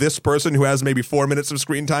film, and this person who has maybe 4 minutes of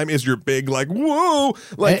screen time is your big like, whoa.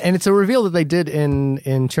 Like, and it's a reveal that they did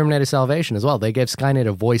in Terminator Salvation as well. They gave Skynet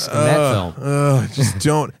a voice in that film. Just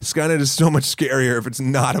don't. Skynet is so much scarier if it's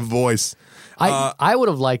not a voice. I would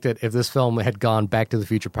have liked it if this film had gone Back to the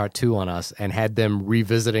Future Part 2 on us and had them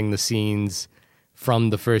revisiting the scenes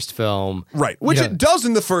from the first film. Right, which it does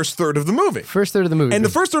in the first third of the movie. And the first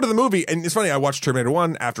third of the movie, and it's funny, I watched Terminator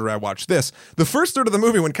 1 after I watched this. The first third of the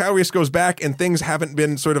movie, when Kyle Reese goes back and things haven't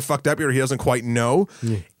been sort of fucked up yet, or he doesn't quite know,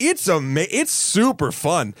 it's super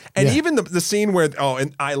fun. And even the scene where,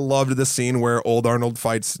 and I loved the scene where old Arnold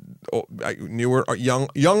fights,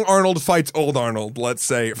 young Arnold fights old Arnold, let's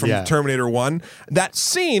say, from Terminator 1. That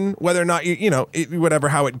scene, whether or not, whatever,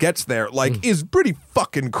 how it gets there, like, is pretty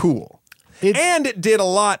fucking cool. And it did a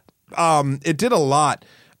lot. I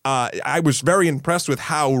was very impressed with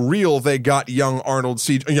how real they got young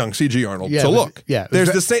CG Arnold to look. Yeah, there's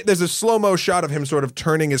a slow-mo shot of him sort of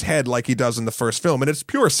turning his head like he does in the first film, and it's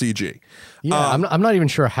pure CG. Yeah, I'm not even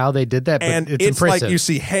sure how they did that, but and it's impressive. Like you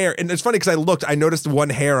see hair, and it's funny because I noticed one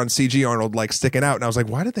hair on CG Arnold like sticking out, and I was like,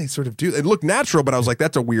 why did they sort of do that? It looked natural, but I was like,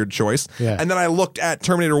 that's a weird choice. Yeah. And then I looked at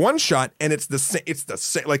Terminator 1 shot, and it's the same.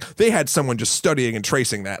 Like, they had someone just studying and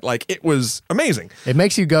tracing that. Like, it was amazing. It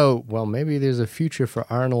makes you go, well, maybe there's a future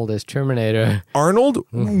for Arnold as Terminator. Arnold,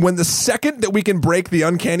 when the second that we can break the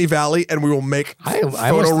uncanny valley and we will make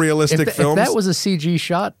photorealistic films. If that was a CG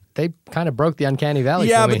shot, they kind of broke the uncanny valley.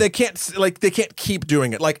 Yeah, for me. but they can't keep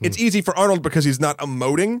doing it. Like, it's easy for Arnold because he's not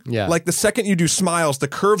emoting. Yeah. Like, the second you do smiles, the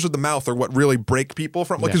curves of the mouth are what really break people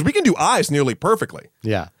from. Because we can do eyes nearly perfectly.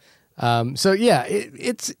 Yeah. So yeah,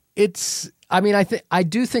 it's. I mean, I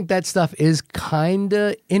do think that stuff is kind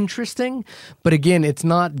of interesting, but again, it's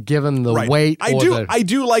not given the weight. I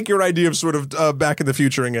do like your idea of sort of Back in the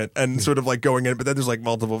Futuring it and sort of like going in, but then there's like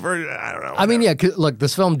multiple versions. I don't know. I mean, yeah. Look,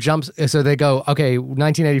 this film jumps. So they go, okay,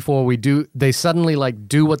 1984. They suddenly like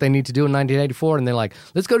do what they need to do in 1984, and they're like,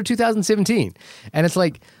 let's go to 2017, and it's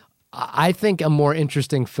like. I think a more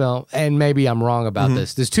interesting film, and maybe I'm wrong about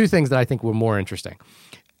this. There's two things that I think were more interesting.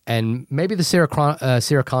 And maybe the Sarah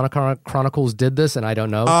Connor Chronicles did this, and I don't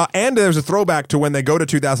know. And there's a throwback to when they go to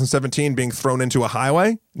 2017 being thrown into a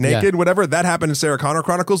highway, naked, whatever. That happened in Sarah Connor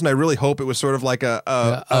Chronicles, and I really hope it was sort of like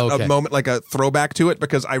a moment, like a throwback to it,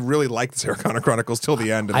 because I really liked the Sarah Connor Chronicles till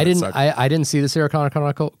the end. I didn't see the Sarah Connor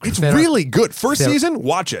Chronicles. It's really good. First season,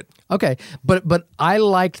 watch it. Okay, but I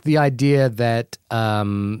liked the idea that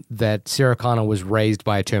that Sarah Connor was raised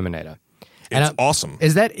by a Terminator. It's awesome.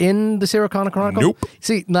 Is that in the Sarah Connor Chronicles? Nope.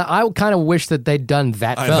 See, now I kind of wish that they'd done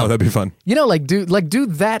that film. I know, that'd be fun. Do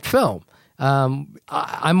that film.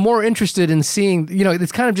 I'm more interested in seeing,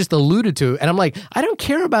 it's kind of just alluded to, and I'm like, I don't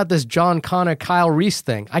care about this John Connor, Kyle Reese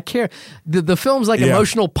thing. I care. The film's like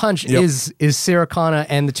emotional punch is Sarah Connor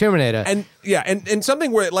and the Terminator. And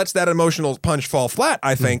something where it lets that emotional punch fall flat,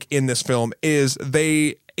 I think, in this film is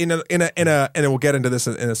they... In a, and we'll get into this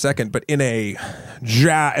in a second, but in a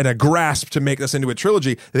grasp to make this into a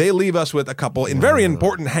trilogy, they leave us with a couple very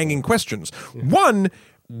important hanging questions. One,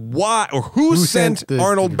 why or who sent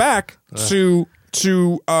Arnold back to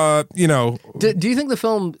Do you think the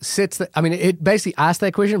film sits? It basically asks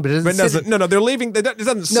that question, but it doesn't. No, they're leaving. It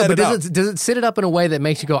doesn't set it up. Does it set it up in a way that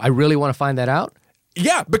makes you go, I really want to find that out?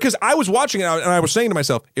 Yeah, because I was watching it and I was saying to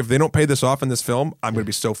myself, if they don't pay this off in this film, I'm going to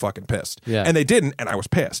be so fucking pissed. Yeah. And they didn't, and I was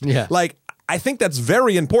pissed. Yeah. Like, I think that's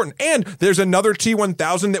very important. And there's another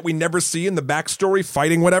T-1000 that we never see in the backstory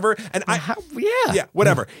fighting whatever. And yeah,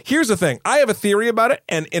 whatever. Here's the thing. I have a theory about it,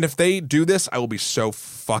 and if they do this, I will be so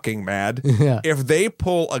fucking mad. Yeah. If they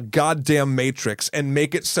pull a goddamn Matrix and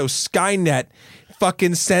make it so Skynet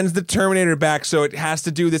fucking sends the Terminator back so it has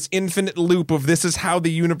to do this infinite loop of this is how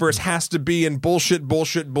the universe has to be and bullshit,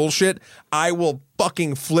 I will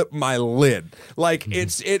fucking flip my lid. Like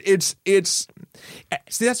it's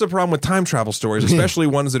see, that's the problem with time travel stories, especially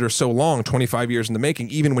ones that are so long, 25 years in the making.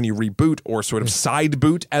 Even when you reboot or sort of side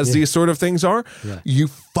boot, as these sort of things are, you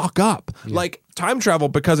fuck up. Like time travel,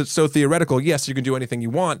 because it's so theoretical, yes, you can do anything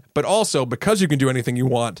you want, but also because you can do anything you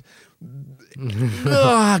want,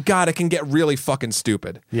 God, it can get really fucking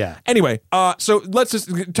stupid. Yeah. Anyway, so let's just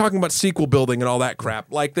talking about sequel building and all that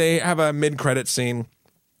crap. Like they have a mid-credit scene,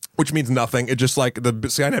 which means nothing. It just like the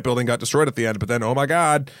Skynet building got destroyed at the end, but then oh my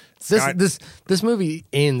God, this movie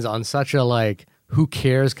ends on such a like who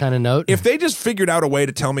cares kind of note. If they just figured out a way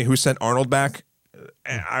to tell me who sent Arnold back,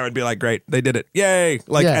 I would be like, great, they did it, yay!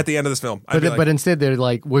 Like at the end of this film, but instead they're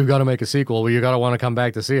like, we've got to make a sequel. Well, you got to want to come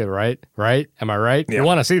back to see it, right? Right? Am I right? Yeah. You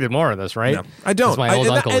want to see more of this, right? No, I don't. That's my old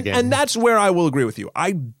uncle again, and that's where I will agree with you.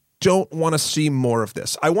 I don't want to see more of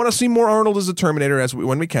this. I want to see more Arnold as a Terminator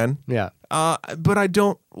when we can. Yeah. But I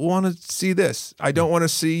don't want to see this. I don't want to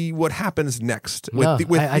see what happens next with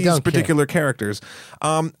these particular characters.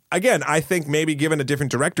 Again, I think maybe given a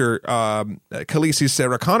different director, Khaleesi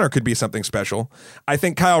Sarah Connor could be something special. I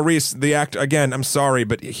think Kyle Reese, the actor, again, I'm sorry,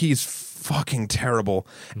 but he's fucking terrible.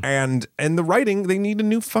 And the writing, they need a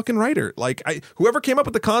new fucking writer. Like whoever came up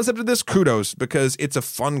with the concept of this, kudos, because it's a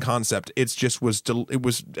fun concept. It's just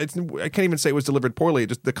I can't even say it was delivered poorly.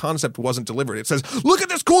 The concept wasn't delivered. It says, look at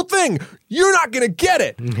this cool thing. You're not going to get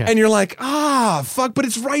it. Yeah. And you're like, fuck, but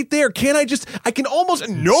it's right there. I can almost,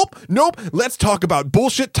 nope. Let's talk about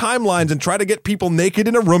bullshit timelines and try to get people naked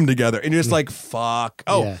in a room together. And you're just like, fuck.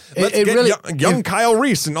 Oh, let's get young Kyle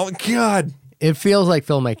Reese and all. God. It feels like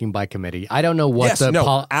filmmaking by committee. I don't know what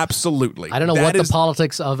absolutely. I don't know what the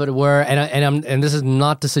politics of it were, and this is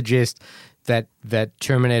not to suggest that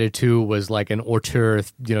Terminator 2 was like an auteur,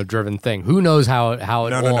 driven thing. Who knows how it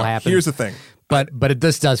all happened? Here's the thing. But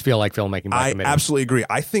this does feel like filmmaking by committee. I absolutely agree.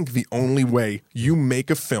 I think the only way you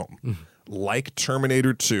make a film like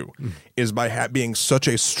Terminator 2 is by being such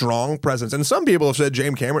a strong presence. And some people have said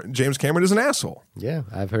James Cameron is an asshole. Yeah,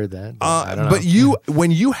 I've heard that. I don't know. But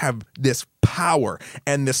when you have this power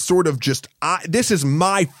and this sort of just, this is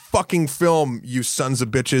my fucking film, you sons of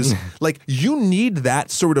bitches. Like, you need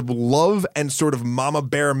that sort of love and sort of mama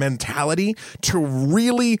bear mentality to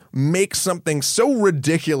really make something so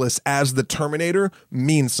ridiculous as the Terminator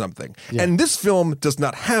mean something. Yeah. And this film does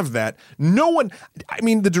not have that. No one,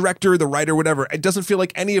 the director, the writer, whatever, it doesn't feel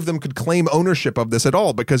like any of them could claim ownership of this at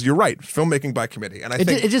all, because you're right, filmmaking by committee. And I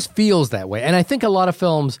think it just feels that way. And I think a lot of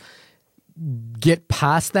films get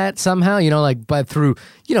past that somehow, but through,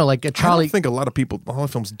 like a Charlie. I don't think a lot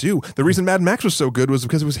of films do. The reason Mad Max was so good was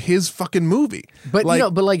because it was his fucking movie. But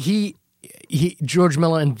George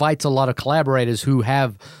Miller invites a lot of collaborators who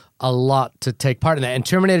have a lot to take part in that. And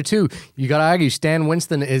Terminator 2, you got to argue, Stan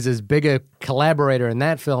Winston is as big a collaborator in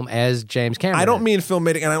that film as James Cameron. I don't mean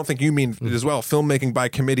filmmaking, and I don't think you mean it as well, filmmaking by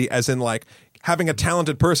committee, as in like having a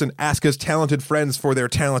talented person ask his talented friends for their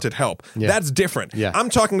talented help. Yeah. That's different. Yeah.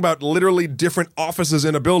 I'm talking about literally different offices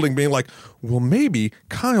in a building being like, well, maybe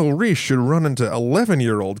Kyle Reese should run into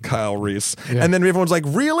 11-year-old Kyle Reese. Yeah. And then everyone's like,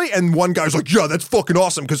 really? And one guy's like, yeah, that's fucking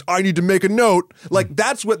awesome because I need to make a note. Like,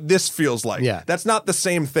 that's what this feels like. Yeah. That's not the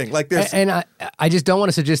same thing. Like, there's... And I just don't want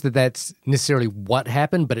to suggest that that's necessarily what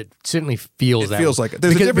happened, but it certainly feels that feels way. like it.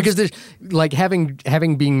 There's because there's, like,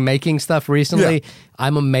 having been making stuff recently,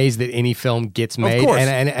 I'm amazed that any film gets made. Of course.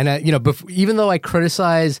 And even though I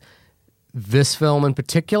criticize this film in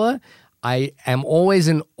particular, I am always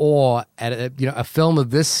in awe at a film of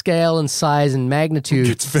this scale and size and magnitude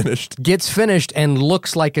gets finished and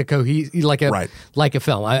looks like a like a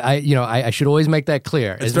film. I should always make that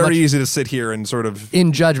clear. It's very easy to sit here and sort of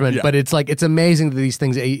in judgment, but it's like it's amazing that these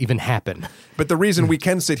things even happen. But the reason we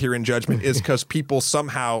can sit here in judgment is because people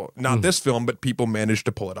somehow, not this film, but people managed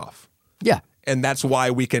to pull it off. Yeah. And that's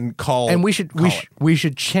why we can call. And we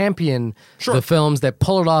should champion the films that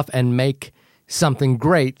pull it off and make something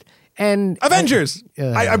great. And Avengers,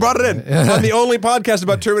 I brought it in on the only podcast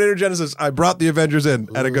about Terminator Genisys. I brought the Avengers in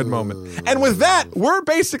at a good moment. And with that, we're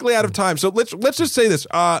basically out of time. So let's just say this.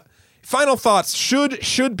 Final thoughts: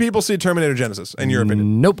 Should people see Terminator Genisys in your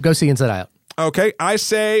opinion? Nope. Go see Inside Out. Okay, I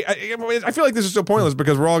say, I feel like this is so pointless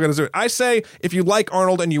because we're all going to do it. I say, if you like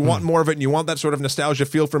Arnold and you want more of it and you want that sort of nostalgia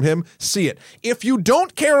feel from him, see it. If you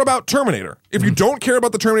don't care about Terminator, if you don't care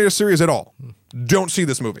about the Terminator series at all, don't see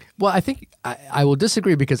this movie. Well, I think I will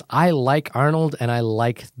disagree because I like Arnold and I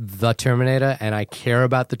like the Terminator and I care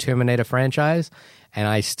about the Terminator franchise. And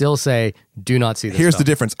I still say, do not see this Here's film. the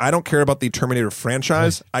difference. I don't care about the Terminator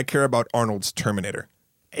franchise. I care about Arnold's Terminator.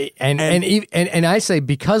 And I say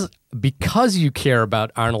because you care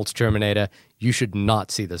about Arnold's Terminator, you should not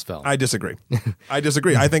see this film. I disagree. I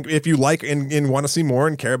think if you like and want to see more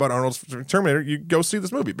and care about Arnold's Terminator, you go see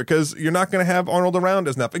this movie because you're not going to have Arnold around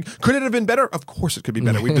as nothing. Could it have been better? Of course it could be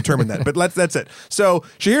better. We've determined that. But that's it. So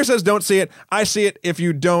Shahir says don't see it. I see it. If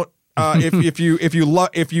you don't, if you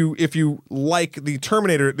like the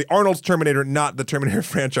Terminator, the Arnold's Terminator, not the Terminator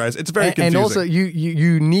franchise, it's very confusing. And also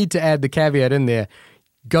you need to add the caveat in there.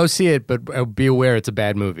 Go see it, but be aware it's a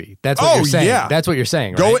bad movie. That's what you're saying. Yeah. That's what you're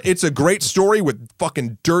saying, right? It's a great story with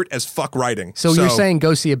fucking dirt as fuck writing. So you're saying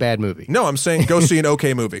go see a bad movie? No, I'm saying go see an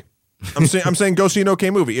okay movie. I'm saying go see an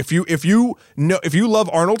okay movie. If you love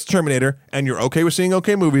Arnold's Terminator and you're okay with seeing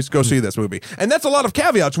okay movies, go see this movie. And that's a lot of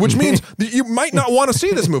caveats, which means that you might not want to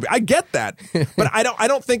see this movie. I get that, but I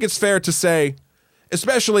don't think it's fair to say,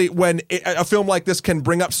 especially when a film like this can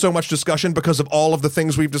bring up so much discussion because of all of the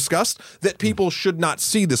things we've discussed, that people should not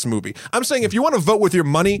see this movie. I'm saying if you want to vote with your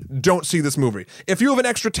money, don't see this movie. If you have an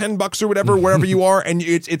extra $10 or whatever, wherever you are, and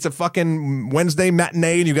it's a fucking Wednesday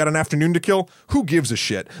matinee and you got an afternoon to kill, who gives a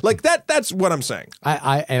shit? Like that's what I'm saying.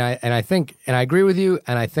 I agree with you,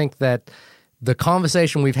 and I think that the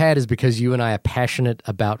conversation we've had is because you and I are passionate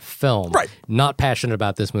about film, right? Not passionate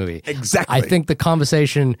about this movie. Exactly. I think the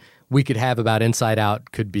conversation we could have about Inside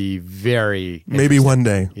Out could be very maybe one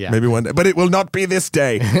day. Yeah. Maybe one day. But it will not be this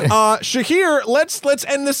day. Shahir, let's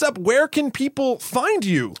end this up. Where can people find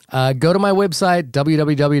you? Go to my website,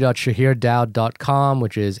 www.shahirdaud.com,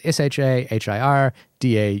 which is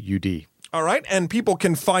SHAHIRDAUD. All right, and people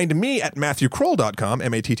can find me at MatthewKroll.com,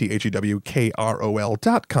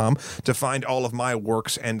 MatthewKroll.com, to find all of my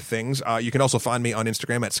works and things. You can also find me on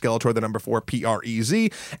Instagram at Skeletor4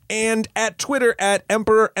 PREZ, and at Twitter at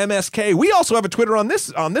EmperorMSK. We also have a Twitter on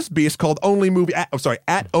this beast called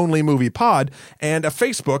at Only Movie Pod, and a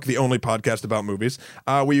Facebook, the only podcast about movies,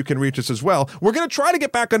 where you can reach us as well. We're going to try to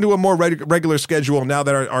get back onto a more regular schedule now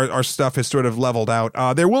that our stuff has sort of leveled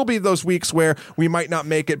out. There will be those weeks where we might not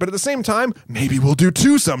make it, but at the same time, maybe we'll do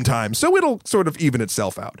 2 sometime, so it'll sort of even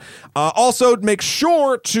itself out. Also, make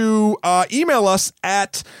sure to email us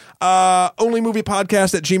at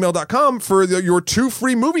onlymoviepodcast@gmail.com for your 2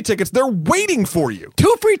 free movie tickets. They're waiting for you.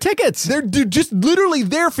 2 free tickets. They're just literally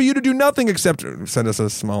there for you to do nothing except send us a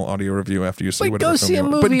small audio review after you see whatever film you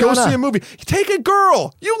want. But go see a movie. Take a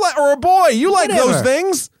girl or a boy. You like those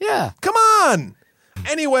things. Yeah. Come on.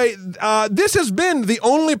 Anyway, this has been the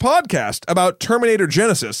only podcast about Terminator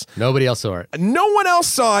Genisys. Nobody else saw it. No one else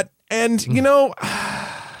saw it, and you know,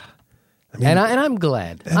 and I'm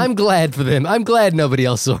glad. I'm glad for them. I'm glad nobody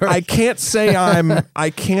else saw it. I can't say I'm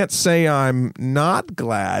not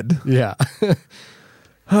glad. Yeah.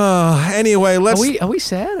 Anyway, let's. Are we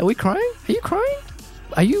sad? Are we crying? Are you crying?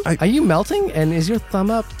 Are you melting? And is your thumb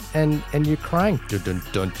up? And you're crying? Dun, dun,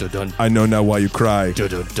 dun, dun, dun. I know now why you cry. Dun,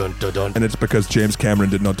 dun, dun, dun, dun. And it's because James Cameron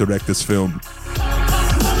did not direct this film.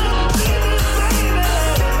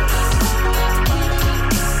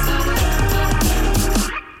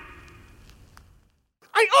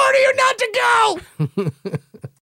 I order you not to go!